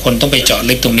เพราะคนต้องไปเจาะ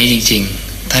ลึกตรงนี้จริง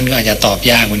ๆท่านก็อาจจะตอบ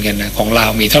ยากเหมือนกันนะของเรา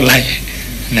มีเท่าไหร่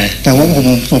นะแต่ว่า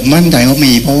ผมมั่นใจว่า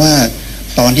มีเพราะว่า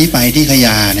ตอนที่ไปที่ขย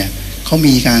าเนี่ยเขา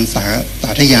มีการส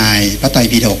าธยายพระไตร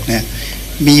ปิฎกเนี่ย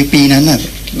มีปีนั้นน่ะ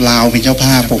ลาวเป็นเจ้าภ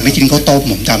าพผมไม่กินข้าวต้ม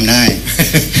ผมจำได้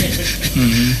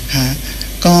ฮะ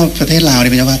ก็ประเทศลาวเนี่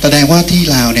ยเป็นเจ้าภาพแสดงว่าที่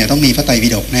ลาวเนี่ยต้องมีพระไตรปิ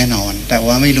ฎกแน่นอนแต่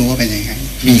ว่าไม่รู้ว่าเป็นยังไง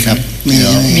มีครับมี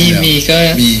ก็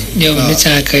โยมวิช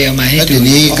าเคยเอามาให้ดูเดี๋ยว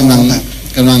นี้กำ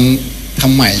ลังท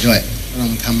ำใหม่ด้วยกำลั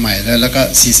งทำใหม่แล้วก็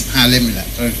45เล่มนี่แหละ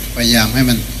ก็พยายามให้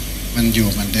มันอยู่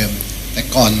เหมือนเดิมแต่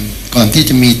ก่อนที่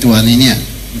จะมีตัวนี้เนี่ย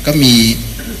มันก็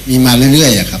มีมาเรื่อ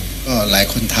ยๆครับก็หลาย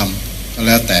คนทำก็แ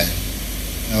ล้วแต่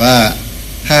ว่า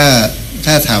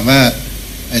ถ้าถามว่า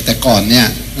แต่ก่อนเนี่ย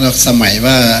เราสมัย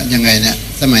ว่ายังไงเนี่ย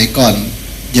สมัยก่อน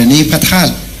เดี๋ยวนี้พระธา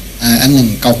ตุอันหนึ่ง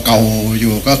เก่าๆอ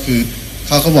ยู่ก็คือเ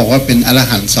ขาก็บอกว่าเป็นอร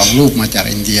หันต์2รูปมาจาก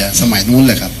อินเดียสมัยนู้น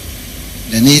เลยครับ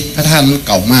เดี๋ยวนี้พระธาตุเ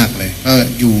ก่ามากเลยก็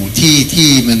อยู่ที่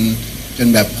มันจน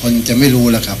แบบคนจะไม่รู้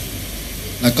แล้วครับ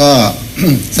แล้วก็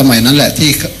สมัยนั้นแหละที่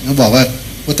เขาบอกว่า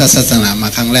พุทธศาสนามา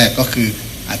ครั้งแรกก็คือ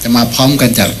อาจจะมาพร้อมกัน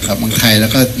จากเมืองไทยแล้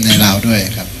วก็ในลาวด้วย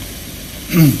ครับ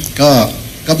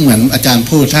ก็เหมือนอาจารย์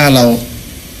พูดถ้าเรา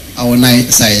เอา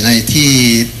ใส่ในที่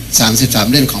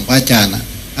33เล่มของพระอาจารย์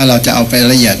ถ้าเราจะเอาไป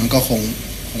ละเอียดมันก็คง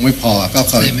ไม่พอก็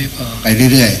ค่อยไป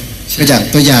เรื่อยๆก็อย่าง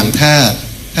ตัวอย่างถ้า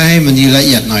ให้มันละเ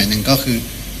อียดหน่อยหนึ่งก็คือ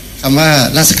คำว่า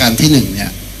รัชกาลที่1เนี่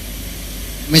ย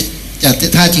ไม่จะ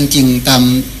ถ้าจริงๆตาม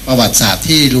ประวัติศาสตร์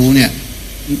ที่รู้เนี่ย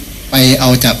ไปเอา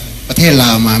จากประเทศลา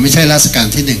วมาไม่ใช่รัชกาล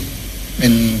ที่1เป็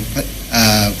น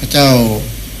พระเจ้า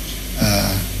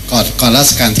ก่อนรั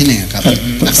ชกาลที่1ครับ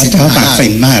พระเจ้าตากสิ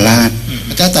นมหาราชพ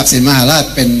ระเจ้าตากสินมหาราช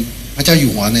เป็นพระเจ้าอ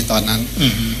ยู่หัวในตอนนั้น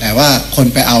แต่ว่าคน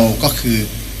ไปเอาก็คือ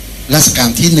รัชกาล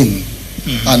ที่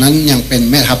1ตอนนั้นยังเป็น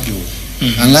แม่ทัพอยู่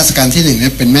ตอนรัชกาลที่1เนี่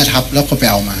ยเป็นแม่ทัพแล้วก็ไป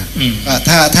เอามา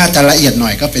ถ้าจะละเอียดหน่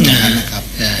อยก็เป็นอย่างนั้นนะครับ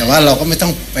แต่ว่าเราก็ไม่ต้อ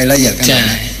งไปละเอียดกัน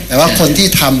นะแต่ว่าคนที่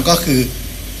ทำก็คือ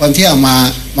คนที่เอาม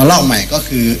าลอกใหม่ก็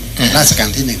คือรัชกาล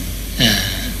ที่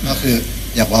1ก็คือ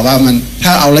อยากบอกว่ามันถ้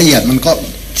าเอาละเอียดมันก็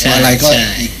อะไรก็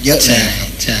อีกเยอะเลยครับ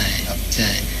ใช่ใช่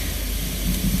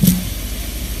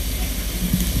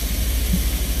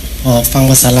พอฟัง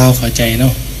ภาษาลาวเข้าใจเนา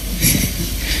ะ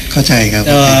เข้าใจครับแ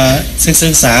ต่ว่าศึ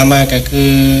กษามาก็คื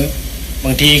อบ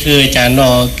างทีคืออาจารย์นอ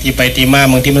ตีไปตีมา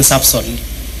บางทีมันซับซ้อน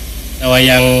แต่ว่า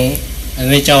ยัง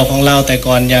ในเจ้าของเราแต่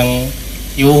ก่อนยัง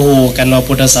หิวหูกันว่า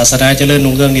พุทธศาสนาเจริญ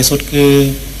รุ่งเรืองที่สุดคือ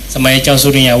สมัยเจ้าสุ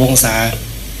ริยาวงศา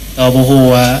ต่อบ่ฮู้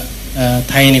ว่า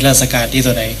ไทยนี่ราชการที่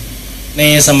ตัวใดใน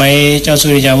สมัยเจ้าสุ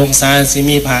ริยาวงศาสิ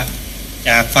มีพระจ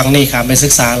ากฝั่งนี้ข้ามไปศึ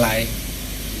กษาหลาย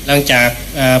หลังจาก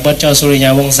เบิดเจ้าสุริยา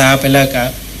วงศาไปแล้วก็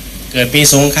เกิดมี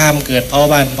สงครามเกิดเผา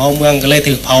บ้านเผาเมืองก็เลย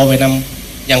ถูกเผาไปน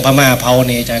ำอย่างพม่าเผา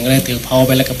นี่อาจารย์ก็เลยถูกเผาไป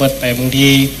แล้วก็เบิดไปบางที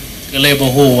ก็เลยบ่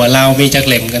ฮู้ว่าลาวมีจัก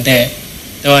เล่มกันแ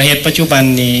ต่ว่าเฮ็ดปัจจุบัน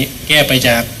นี้แก้ไปจ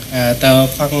ากแต่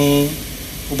ฟัง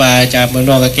ครูบาอาจารย์เมือง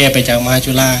นอกก็แก้ไปจากมหา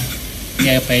จุฬาแ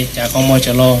ก้ไปจากของมจ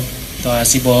รตัว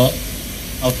สิบ่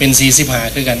เอาเป็น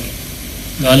45คือกัน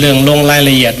ก็เรื่องลงราย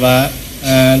ละเอียดว่า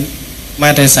มา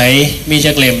แต่ไสมี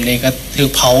จักเล่มนี่ก็ถู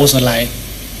กเผาส่วนหลาย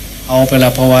เผาไปแล้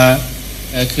วเพราะว่า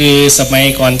คือสมัย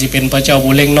ก่อนที่เป็นพระเจ้าบุ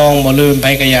เร่งน้องบ่ลืมไผ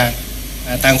กะยา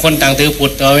ต่างคนต่างถือปุ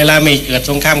ตแต่เวลาไม่เกิด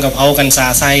สงครามกับเผากันสา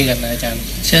ไส้กันนะอาจารย์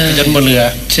จนบ่เหลื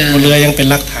อยังเป็น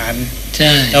หลักฐาน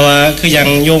แต่ว่าคือยัง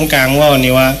โยมกลางว่า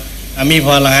นี่ว่ามีพ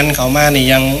อรหันเขามานี่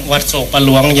ยังวัดโศกปะห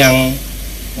ลวงยัง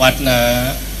วัด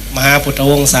มหาพุทธ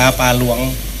วงศาป่าหลวง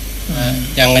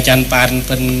อย่างอาจารย์ปาน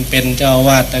เป็นเจ้าอาว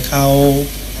าสแต่เขา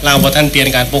ลาวบ่ท่านเปลี่ยน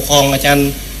การปกครองอาจารย์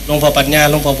หลวงพ่อปัญญา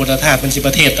หลวงพ่อพุทธทาสเป็นสิป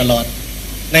ระเทศตลอด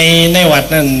ในวัด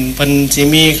นั่นเพิ่นสิ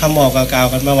มีคำบอกกล่าว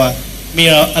กันมาว่ามี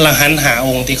อรหันต์หาอ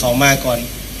งค์ที่เขามาก่อน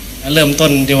เริ่มต้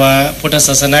นที่ว่าพุทธศ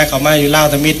าสนาเขามาอยู่ลาว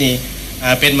ตะมิดนี่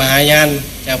เป็นมหายาน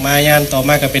จากมหายานต่อม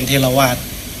าก็เป็นเทรวาส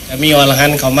แต่มีอรหั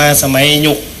นต์เขามาสมัย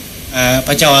ยุคพ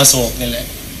ระเจ้าอโศกนี่แหละ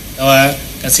แต่ว่า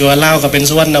กสิว่าลาวก็เป็น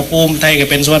สุวรรณภูมิไทยก็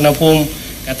เป็นสุวรรณภูมิ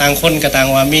ก็ต่างคนก็ต่าง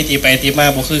ว่ามีที่ไปที่มา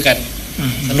บ่คือกัน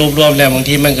สรุปรวมแล้วบาง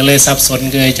ทีมันก็เลยสับสน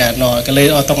เกิดจากหน่อยก็เลย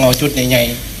ต้องเอาจุดใหญ่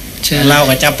ๆเล่า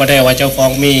ก็จับบ่ได้ว่าเจ้าของ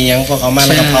มีหยังพวกเขามาแ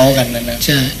ล้วก็เผากันนั่นนะใ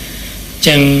ช่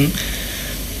จัง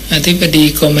อธิบดี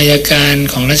กรมอัยการ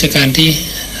ของรัชกาลที่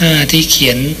5ที่เขี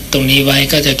ยนตรงนี้ไว้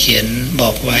ก็จะเขียนบอ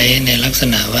กไว้ในลักษ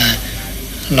ณะว่า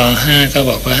ร.5ก็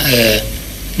บอกว่า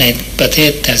ในประเท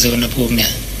ศแต่สุวรรณภูมิเนี่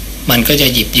ยมันก็จะ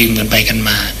หยิบยืมกันไปกันม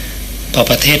าพอ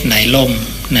ประเทศไหนล่ม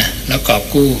นะแล้วกอบ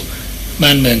กู้บ้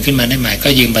านเมืองขึ้นมาได้ใหม่ก็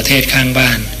ยืมประเทศข้างบ้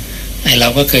านไอ้เรา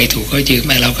ก็เคยถูกเขายืม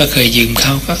ไอ้เราก็เคยยืมเข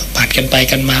าก็ผัดกันไป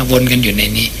กันมาวนกันอยู่ใน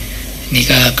นี้ นี่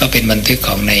ก็เป็นบันทึกข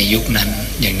องในยุคนั้น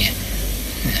อย่างเนี้ย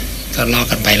ก็ลอก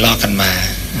กันไปลอกกันมา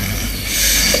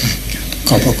ข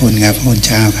อบพระคุณครับพระคุณเ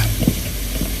จ้าครับ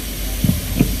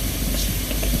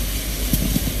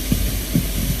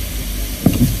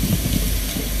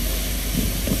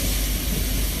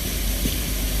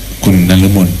คุณนฤ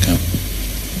มลครับ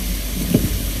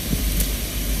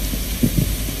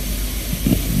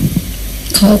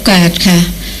ขอโอกาสค่ะ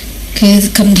คือ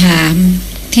คำถาม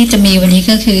ที่จะมีวันนี้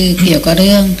ก็คือเกี่ยวกับเ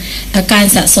รื่องอาการ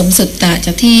สะสมสุตตะจ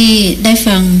ากที่ได้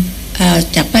ฟัง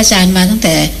จากพระอาจารย์มาตั้งแ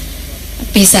ต่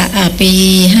ปี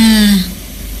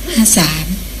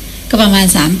53ก็ประมาณ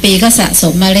3ปีก็สะส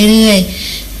มมาเรื่อย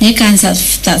ๆนี่การ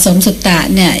สะสมสุตตะ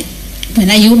เนี่ยเหมือน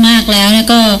อายุมากแล้วเนี่ย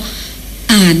ก็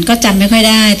อ่านก็จำไม่ค่อย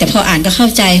ได้แต่พออ่านก็เข้า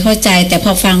ใจแต่พ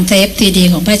อฟังเทปซีดี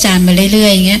ของพระอาจารย์มาเรื่อ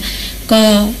ยๆอย่างเงี้ยก็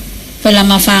เวลา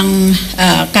มาฟัง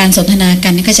การสนทนากั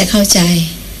นก็จะเข้าใจ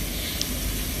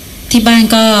ที่บ้าน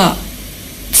ก็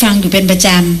ฟังอยู่เป็นประจ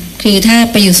ำคือถ้า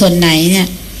ไปอยู่ส่วนไหนเนี่ย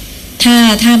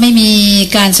ถ้าไม่มี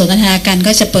การสนทนากัน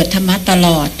ก็จะเปิดธรรมะตล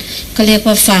อดก็เรียก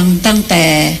ว่าฟังตั้งแต่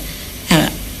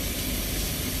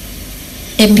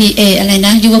MPA อะไรน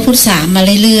ะยุวพุทธ3มา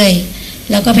เรื่อยๆ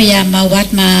แล้วก็พยายามมาวัด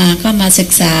มาก็มาศึก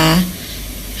ษา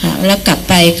แล้วกลับ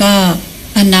ไปก็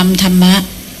นำธรรมะ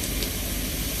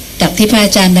จากที่พระอ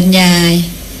าจารย์บรรยาย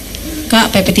ก็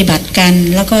ไปปฏิบัติกัน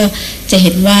แล้วก็จะเ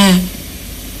ห็นว่า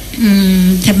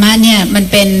ธรรมะเนี่ยมัน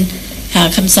เป็น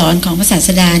คำสอนของพระศาส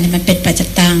ดาเนี่ยมันเป็นปัจจ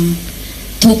ตัง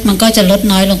ทุกข์มันก็จะลด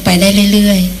น้อยลงไปได้เ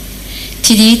รื่อยๆ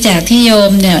ทีนี้จากที่โย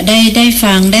มเนี่ยได้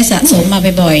ฟังได้สะสมมา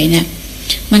บ่อยๆเนี่ย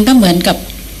มันก็เหมือนกับ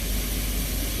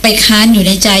ไปค้านอยู่ใ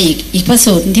นใจอีกพระ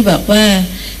สูตรที่บอกว่า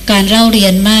การเล่าเรีย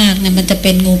นมากเนี่ยมันจะเ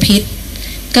ป็นงูพิษ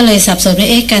ก็เลยสับสนว่า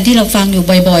การที่เราฟังอยู่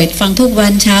บ่อยๆฟังทุกวั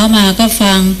นเช้ามาก็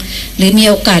ฟังหรือมี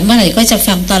โอกาสเมื่อไหร่ก็จะ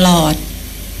ฟังตลอด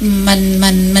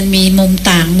มันมีมุม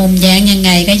ต่างมุมแย้งยังไ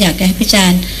งก็อยากให้พระอาจา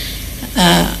รย์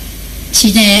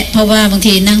ชี้แนะเพราะว่าบาง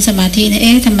ทีนั่งสมาธิเนี่ย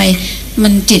ทำไมมั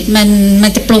นจิตมั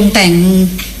นจะปรุงแต่ง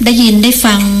ได้ยินได้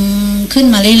ฟังขึ้น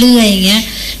มาเรื่อยๆอย่างเงี้ย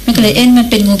มันก็เลยมัน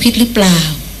เป็นงูพิษหรือเปล่า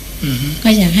ก็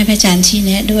อยากให้พระอาจารย์ชี้แ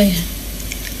นะด้วยค่ะ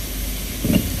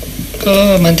ก็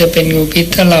มันจะเป็นงูพิษ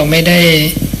ถ้าเราไม่ไ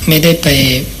ด้ไป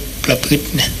ประพฤติ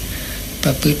นะป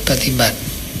ระพฤติปฏิบัติ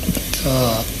ก็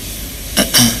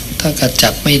ถ้ากระจั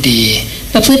บไม่ดี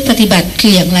ประพฤติปฏิบัติคื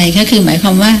ออย่างไรคะคือหมายคว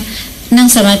ามว่านั่ง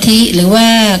สมาธิหรือว่า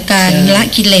การละ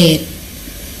กิเลส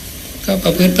ก็ปร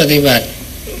ะพฤติปฏิบัติ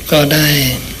ก็ไ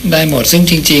ด้หมดซึ่ง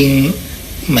จริง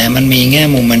ๆแหมมันมีแง่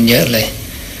มุมมันเยอะเลย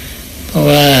เพราะ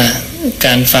ว่าก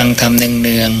ารฟังธรรมเ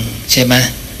นืองๆใช่ไหม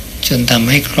จนทำ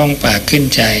ให้คล่องปากขึ้น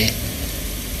ใจ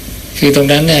คือตรง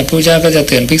นั้นเนี่ยผู้เจ้าก็จะเ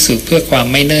ตือนภิกษุเพื่อความ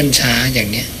ไม่เนิ่นช้าอย่าง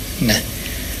เนี้ยนะ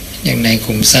อย่างใน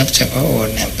ขุมทรัพย์จากพระโอษ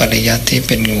ฐ์เนี่ยปริยัติที่เ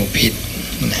ป็นงูพิษ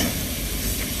นะ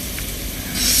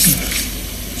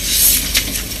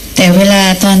แต่เวลา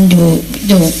ตอนอ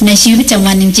ยู่ในชีวิตประจำ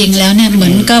วันจริงๆแล้วเนี่ยเหมื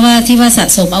อนก็ว่าที่ว่าสะ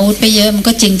สมอาวุธไปเยอะมัน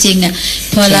ก็จริงๆอ่ะ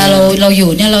พอเราอยู่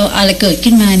เนี่ยเราอะไรเกิด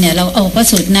ขึ้นมาเนี่ยเราเอาพระ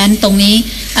สูตรนั้นตรงนี้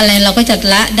อะไรเราก็จะ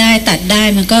ละได้ตัดได้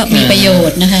มันก็มีประโยช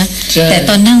น์นะคะแต่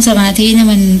ตอนนั่งสมาธิเนี่ย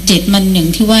มันจิตมันอย่าง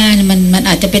ที่ว่ามัน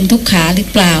อาจจะเป็นทุกขาหรือ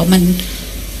เปล่า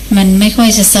มันไม่ค่อย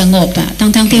จะสงบอ่ะ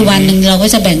ทั้งที่วันหนึ่งเราก็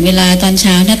จะแบ่งเวลาตอนเ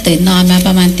ช้าเนี่ยตื่นนอนมาป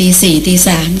ระมาณตี 4 ตี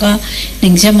 3ก็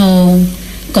1 ชั่วโมง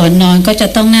ก่อนนอนก็จะ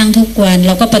ต้องนั่งทุกวันเ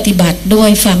ราก็ปฏิบัติด้วย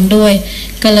ฟังด้วย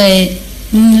ก็เลย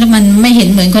แล้วมันไม่เห็น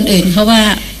เหมือนคนอื่นเขาว่า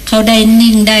เขาได้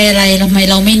นิ่งได้อะไรทำไม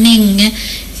เราไม่นิ่งเงี้ย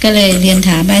ก็เลยเรียนถ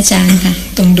ามอาจารย์ค่ะ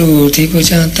ต้องดูที่พระ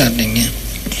เจ้าตรัสอย่างเนี้ย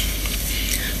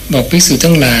บอกภิกษุ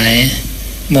ทั้งหลาย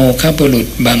โมฆะบุรุษ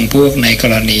บางพวกในก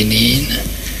รณีนี้นะ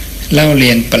เล่าเรี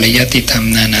ยนปริยัติธรรม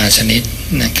นานาชนิด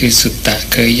นะคือสุตตะ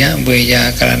เคยยะเวยา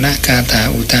กรณะกาถา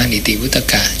อุทานอิติวุต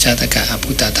กะชาตกะอ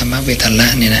ภุตตธรรมเวทัลละ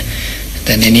เนี่ยนะแ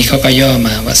ต่ในนี้เขาก็ย่อม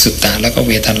าว่าสุตตะแล้วก็เ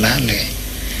วทัลละเลย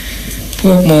พ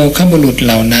วกโมฆะบุรุษเ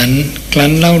หล่านั้นครั้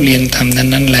นเล่าเรียนธรรม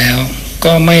นั้นๆแล้ว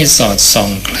ก็ไม่สอดส่อง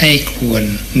ใคร่ครวญ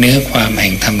เนื้อความแห่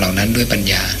งธรรมเหล่านั้นด้วยปัญ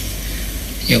ญา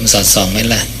โยมสอดส่องไหม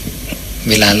ล่ะ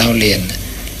เวลาเล่าเรียน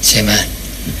ใช่ไหม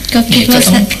ก็คิด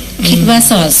ว่า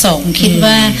สอดส่องคิด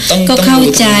ว่าก็เข้า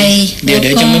ใจเดี๋ยว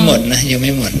ยังไม่หมดนะยังไ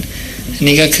ม่หมด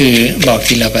นี่ก็คือบอก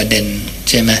ทีละประเด็น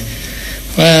ใช่ไหม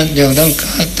ว่าโยม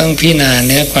ต้องพิจารณาเ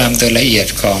นื้อความตัวละเอียด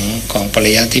ของป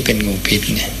ริยัติที่เป็นงูพิษ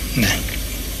เนี่ยนะ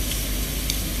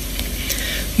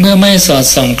เมื่อไม่สอด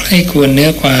ส่องใคร่ควรเนื้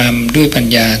อความด้วยปัญ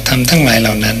ญาทำทั้งหลายเห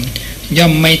ล่านั้นย่อ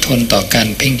มไม่ทนต่อการ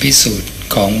เพ่งพิสูจน์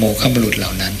ของโมฆะบุรุษเหล่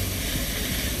านั้น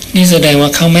นี่แสดงว่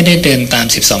าเขาไม่ได้เดินตาม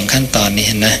12ขั้นตอนนี้เ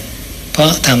ห็นนะเพรา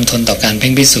ะทำทนต่อการเพ่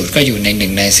งพิสูจน์ก็อยู่ใน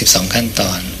1ใน12ขั้นต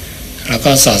อนแล้ว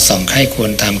ก็สอดส่องใคร่ควร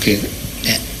ตามคือเ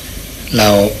นี่ยเรา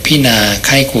พิจารณาใ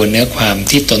คร่ควรเนื้อความ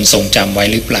ที่ตนทรงจำไว้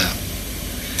หรือเปล่า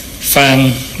ฟัง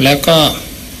แล้วก็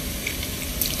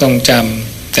ทรงจ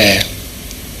ำแต่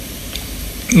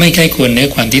ไม่ใคร่ควรเนื้อ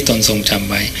ความที่ตนทรงจำ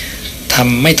ไว้ท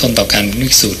ำไม่ทนต่อการพิ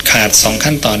สูจน์ขาด2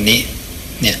ขั้นตอนนี้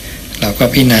เนี่ยเราก็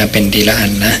พิจารณาเป็นทีละอั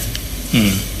นนะ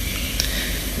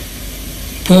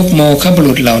พวกโมฆะบุ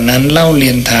รุษเหล่านั้นเล่าเรี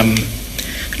ยนธรรม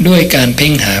ด้วยการเพ่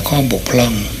งหาข้อบกพร่อ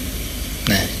ง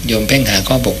นะโยมเพ่งหา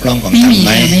ข้อบกพร่องของธรรมไห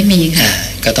มไม่มีค่ะ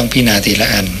ก็ต้องพิจารณาทีละ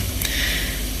อัน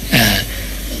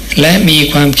และมี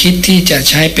ความคิดที่จะ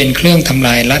ใช้เป็นเครื่องทำล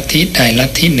ายลัทธิใดลั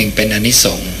ทธิหนึ่งเป็นอานิส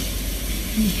งส์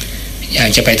อยาก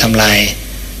จะไปทำลาย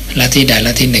ลัทธิใด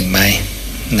ลัทธิหนึ่งไหม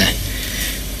นะ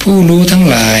ผู้รู้ทั้ง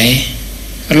หลาย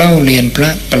เล่าเรียนพระ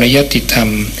ปริยัติธรรม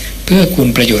เพื่อคุณ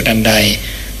ประโยชน์อันใด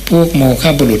พวกโมฆ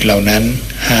ะบุรุษเหล่านั้น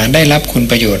หาได้รับคุณ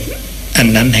ประโยชน์อัน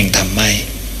นั้นแห่งธรรมไม่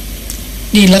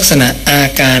นี่ลักษณะอา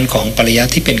การของปริยั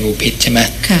ติที่เป็นงูพิษใช่ไหม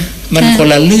มันคน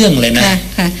ละเรื่องเลยนะ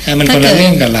มันคนละเรื่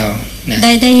องกับเรา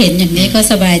ได้เห็นอย่างนี้ก็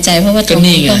สบายใจเพราะว่าตรง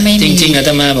นี้ก็ไม่มีจริงๆอาต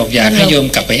มาบอกอยากให้โยม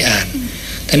กลับไปอ่าน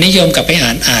ทีนี้โยมกลับไปอ่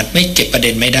านอาจไม่เก็บประเด็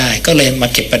นไม่ได้ก็เลยมา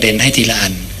เก็บประเด็นให้ทีละอั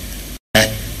นนะ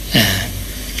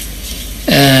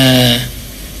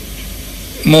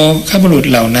โมฆะบุรุษ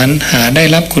เหล่านั้นหาได้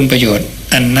รับคุณประโยชน์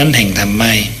อันนั้นแห่งธรรมไ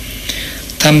ม่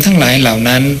ธรรมทั้งหลายเหล่า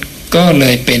นั้นก็เล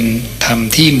ยเป็นธรรม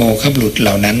ที่โมฆะบุรุษเห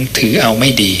ล่านั้นถือเอาไม่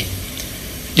ดี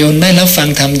โยมได้รับฟัง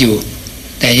ธรรมอยู่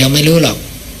แต่โยมไม่รู้หรอก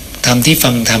ธรรมที่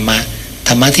ฟังธรรม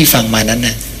ะที่ฟังมานั้น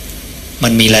น่ะมั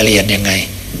นมีรายละเอียดยังไง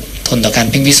ทนต่อการ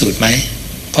เพ่งพิสูจน์ไหม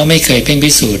เพราะไม่เคยเพ่ง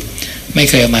พิสูจน์ไม่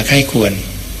เคยเอามาใคร่ควร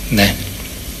นะ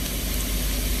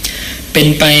เป็น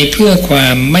ไปเพื่อควา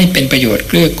มไม่เป็นประโยชน์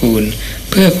เกื้อกูล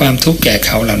เพื่อความทุกข์แก่เข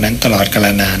าเหล่านั้นตลอดกาล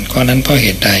นานข้อนั้นเพราะเห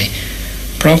ตุใด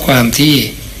เพราะความที่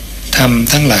ท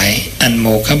ำทั้งหลายอันโม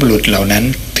ฆะบุรุษเหล่านั้น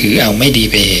ถือเอาไม่ดี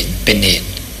เป็นเหตุ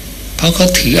เพราะเขา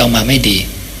ถือเอามาไม่ดี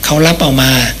เขารับเอาม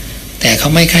าแต่เขา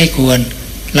ไม่ใคร่ควร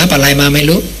รับอะไรมาไม่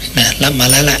รู้นะรับมา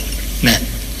แล้วล่ะนะ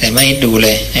แต่ไม่ดูเล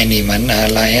ยไอ้นี่มันอะ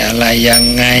ไรยัง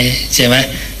ไงใช่ไหม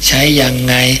ใช้ยัง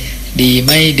ไงดีไ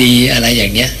ม่ดีอะไรอย่า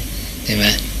งเนี้ยใช่ไหม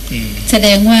แสด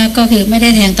งว่าก็คือไม่ได้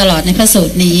แทงตลอดในพระสู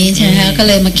ตรนี้ใช่ไหมคะก็เ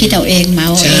ลยมาคิดเอาเองเมา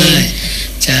เอง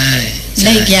ใช่แล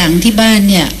ะอีกอย่างที่บ้าน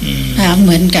เนี่ยเห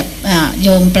มือนกับโย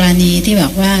มปราณีที่บอ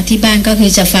กว่าที่บ้านก็คื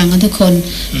อจะฟังกันทุกคน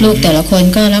ลูกแต่ละคน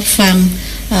ก็รับฟัง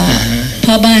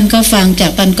พ่อบ้านก็ฟังจา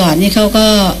กตอนก่อนนี่เขาก็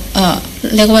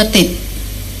เรียกว่าติด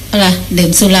อะไรดื่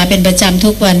มสุราเป็นประจำ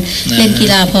ทุกวันเล่นกี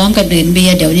ฬาพร้อมกับดื่มเบีย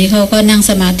ร์เดี๋ยวนี้เขาก็นั่ง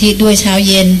สมาธิด้วยเช้า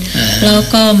เย็นแล้ว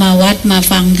ก็มาวัดมา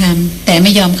ฟังธรรมแต่ไ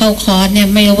ม่ยอมเข้าคอร์สเนี่ย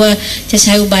ไม่รู้ว่าจะใ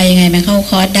ช้อุบายยังไงมาเข้า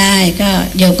คอร์สได้ก็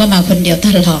โยมก็มาคนเดียวต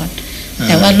ลอดแ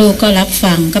ต่ว่าลูกก็รับ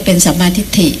ฟังก็เป็นสัมมาทิฏ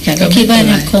ฐิค่ะก็คิดว่า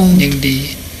คงยังดี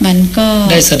มันก็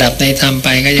ได้สดับในธรรมไป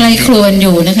ก็ยังใกล้ครวนอ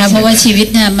ยู่นะคะเพราะว่าชีวิต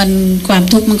เนี่ยมันความ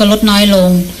ทุกข์มันก็ลดน้อยลง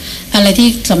อะไรที่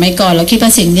สมัยก่อนเราคิดว่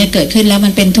าสิ่งนี้เกิดขึ้นแล้วมั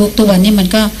นเป็นทุกข์ตัวนี้มั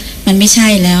นไม่ใช่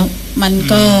แล้วมัน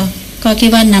ก็คิด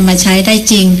ว่านำมาใช้ได้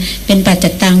จริงเป็นปัจจ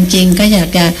ตังจริงก็อยาก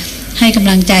จะให้กำ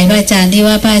ลังใจพระอาจารย์ที่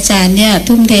ว่าพระอาจารย์เนี่ย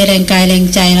ทุ่มเทแรงกายแรง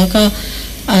ใจแล้วก็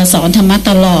สอนธรรมะ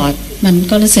ตลอดมัน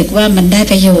ก็รู้สึกว่ามันได้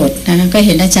ประโยชน์นะก็เ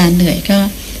ห็นอาจารย์เหนื่อยก็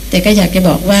แต่ก็อยากจะ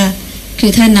บอกว่าคื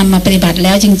อถ้านำมาปฏิบัติแ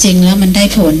ล้วจริงๆแล้วมันได้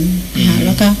ผลนะคะแ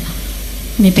ล้วก็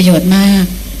มีประโยชน์มาก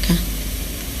ค่ะ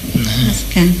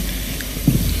ค่ะ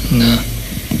เนาะ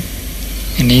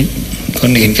อันนี้ค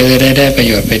นอื่นก็จะได้ประโ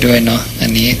ยชน์ไปด้วยเนาะอัน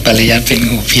นี้ปริยัติเป็น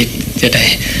งูพิษจะได้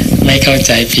ไม่เข้าใ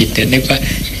จผิดเดี๋ยวนึกว่า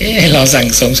เราสั่ง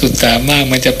สมสุตตามาก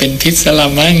มันจะเป็นพิษสละ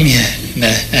มั่งเนี่ยน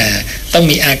ะต้อง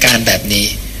มีอาการแบบนี้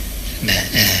นะ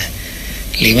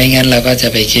หรือไม่งั้นเราก็จะ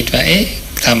ไปคิดว่า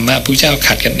ธรรมะผู้เจ้า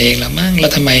ขัดกันเองละมั่งแล้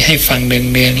วทำไมให้ฟังเ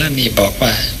นืองๆแล้วนี่บอกว่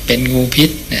าเป็นงูพิษ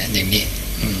เนี่ยอย่างนี้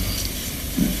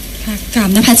ค่ะกราบ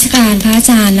นภัสการพระอา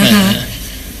จารย์นะคะ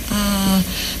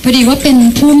พอดีว่าเป็น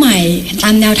ผู้ใหม่ตา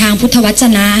มแนวทางพุทธวจ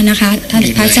นะนะคะท่าน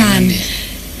พระอาจารย์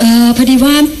พอดี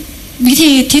ว่าวิ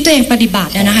ธีที่ตัวเองปฏิบั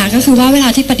ตินะคะก็คือว่าเวลา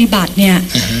ที่ปฏิบัติเนี่ย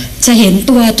จะเห็น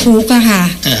ตัวทุกข์อะค่ะ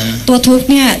ตัวทุกข์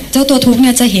เนี่ยเจ้าตัวทุกข์เ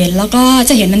นี่ยจะเห็นแล้วก็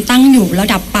จะเห็นมันตั้งอยู่แล้ว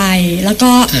ดับไปแล้ว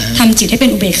ก็ทำจิตให้เป็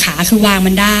นอุเบกขาคือวาง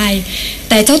มันได้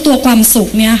แต่เจ้าตัวความสุข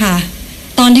เนี่ยค่ะ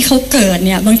ตอนที่เขาเกิดเ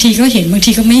นี่ยบางทีก็เห็นบาง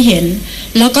ทีก็ไม่เห็น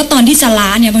แล้วก็ตอนที่จะละ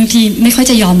เนี่ยบางทีไม่ค่อย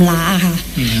จะยอมละค่ะ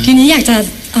ทีนี้อยากจะ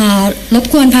รบ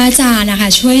กวนพระอาจารย์นะคะ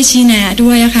ช่วยชี้แนะด้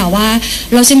วยค่ะว่า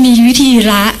เราจะมีวิธี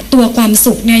ละตัวความ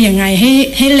สุขเนี่ยอย่างไง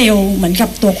ให้เร็วเหมือนกับ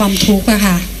ตัวความทุกข์อะ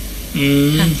ค่ะ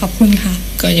ขอบคุณค่ะ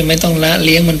ก็ยังไม่ต้องละเ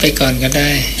ลี้ยงมันไปก่อนก็ได้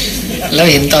แล้ว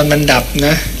เห็นตอนมันดับน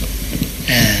ะ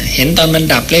เห็นตอนมัน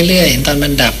ดับเรื่อยๆเห็นตอนมั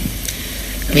นดับ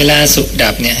เวลาสุขดั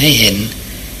บเนี่ยให้เห็น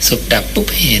สุขดับปุ๊บ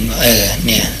ให้เห็นว่าเ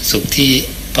นี่ยสุขที่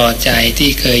พอใจที่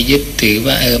เคยยึดถือ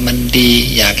ว่ามันดี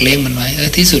อยากเลี้ยงมันไว้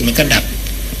ที่สุดมันก็ดับ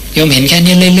โยมเห็นแค่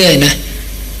นี้เรื่อยๆนะ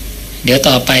เดี๋ยว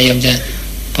ต่อไปโยมจะ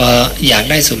พออยาก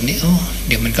ได้สุขนี้เ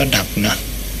ดี๋ยวมันก็ดับเนาะ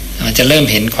มันจะเริ่ม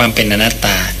เห็นความเป็นอนัตต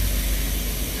า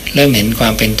เริ่มเห็นควา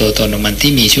มเป็นตัวตนของมัน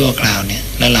ที่มีชั่วคราวเนี่ย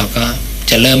แล้วเราก็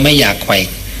จะเริ่มไม่อยากไขว่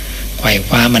ค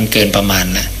ว้ามันเกินประมาณ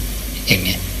ละอย่าง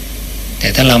นี้แต่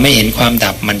ถ้าเราไม่เห็นความ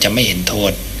ดับมันจะไม่เห็นโท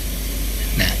ษ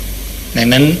นะดัง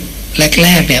นั้นแร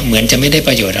กๆเนี่ยเหมือนจะไม่ได้ป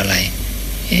ระโยชน์อะไร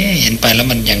เห็นไปแล้ว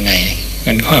มันยังไง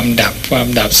มันความ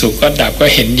ดับสุขก็ดับก็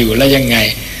เห็นอยู่แล้วยังไง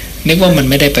นึกว่ามัน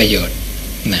ไม่ได้ประโยชน์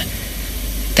นะ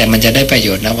แต่มันจะได้ประโย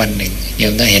ชน์นะวันหนึ่งโย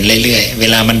มต้องเห็นเรื่อยๆเว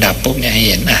ลามันดับปุ๊บเนี่ยให้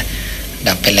เห็น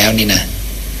ดับไปแล้วนี่นะ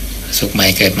สุขใหม่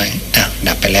เกิดใหม่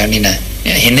ดับไปแล้วนี่นะเ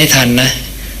นี่ยเห็นให้ทันนะ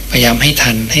พยายามให้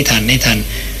ทัน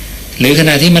หรือข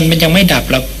ณะที่มันยังไม่ดับ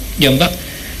เราโยมก็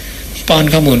ป้อน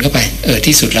ข้อมูลเข้าไป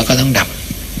ที่สุดแล้วก็ต้องดับ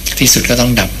ที่สุดก็ต้อ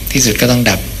งดับที่สุดก็ต้อง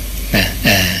ดับนะ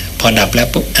พอดับแล้ว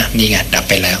ปุ๊บนี่ไงดับ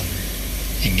ไปแล้ว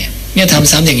อย่างเนี้ยเนี่ยท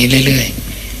ำซ้ำอย่างนี้เรื่อย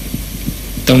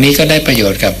ๆตรงนี้ก็ได้ประโย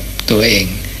ชน์กับตัวเอง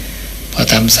พอ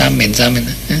ทำซ้ำเห็นซ้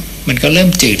ำมันก็เริ่ม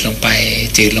จืดลงไป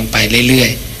เรื่อย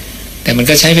ๆแต่มัน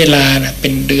ก็ใช้เวลานะเป็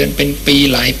นเดือนเป็นปี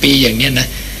หลายปีอย่างเนี้ยนะ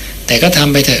แต่ก็ท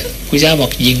ำไปเถอะครูเจ้าบอ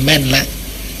กยิงแม่นละ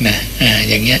นะ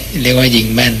อย่างเงี้ยเรียกว่ายิง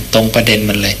แม่นตรงประเด็น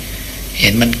มันเลยเห็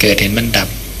นมันเกิดเห็นมันดับ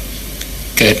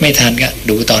เกิดไม่ทันก็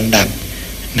ดูตอนดับ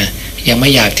นะยังไม่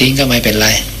อยากทิ้งก็ไม่เป็นไร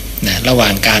นะระหว่า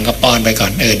งกลางก็ป้อนไปก่อ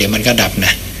นเดี๋ยวมันก็ดับน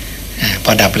ะพ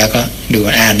อดับแล้วก็ดู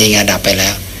นี่ไงดับไปแล้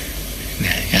วน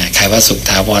ะใครว่าสุข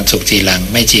ถาวรสุขจีรัง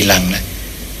ไม่จีรังนะ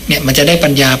เนี่ยมันจะได้ปั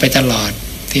ญญาไปตลอด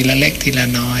ทีละเล็กทีละ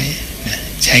น้อยนะ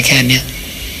ใช้แค่เนี้ย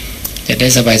จะได้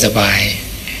สบายๆ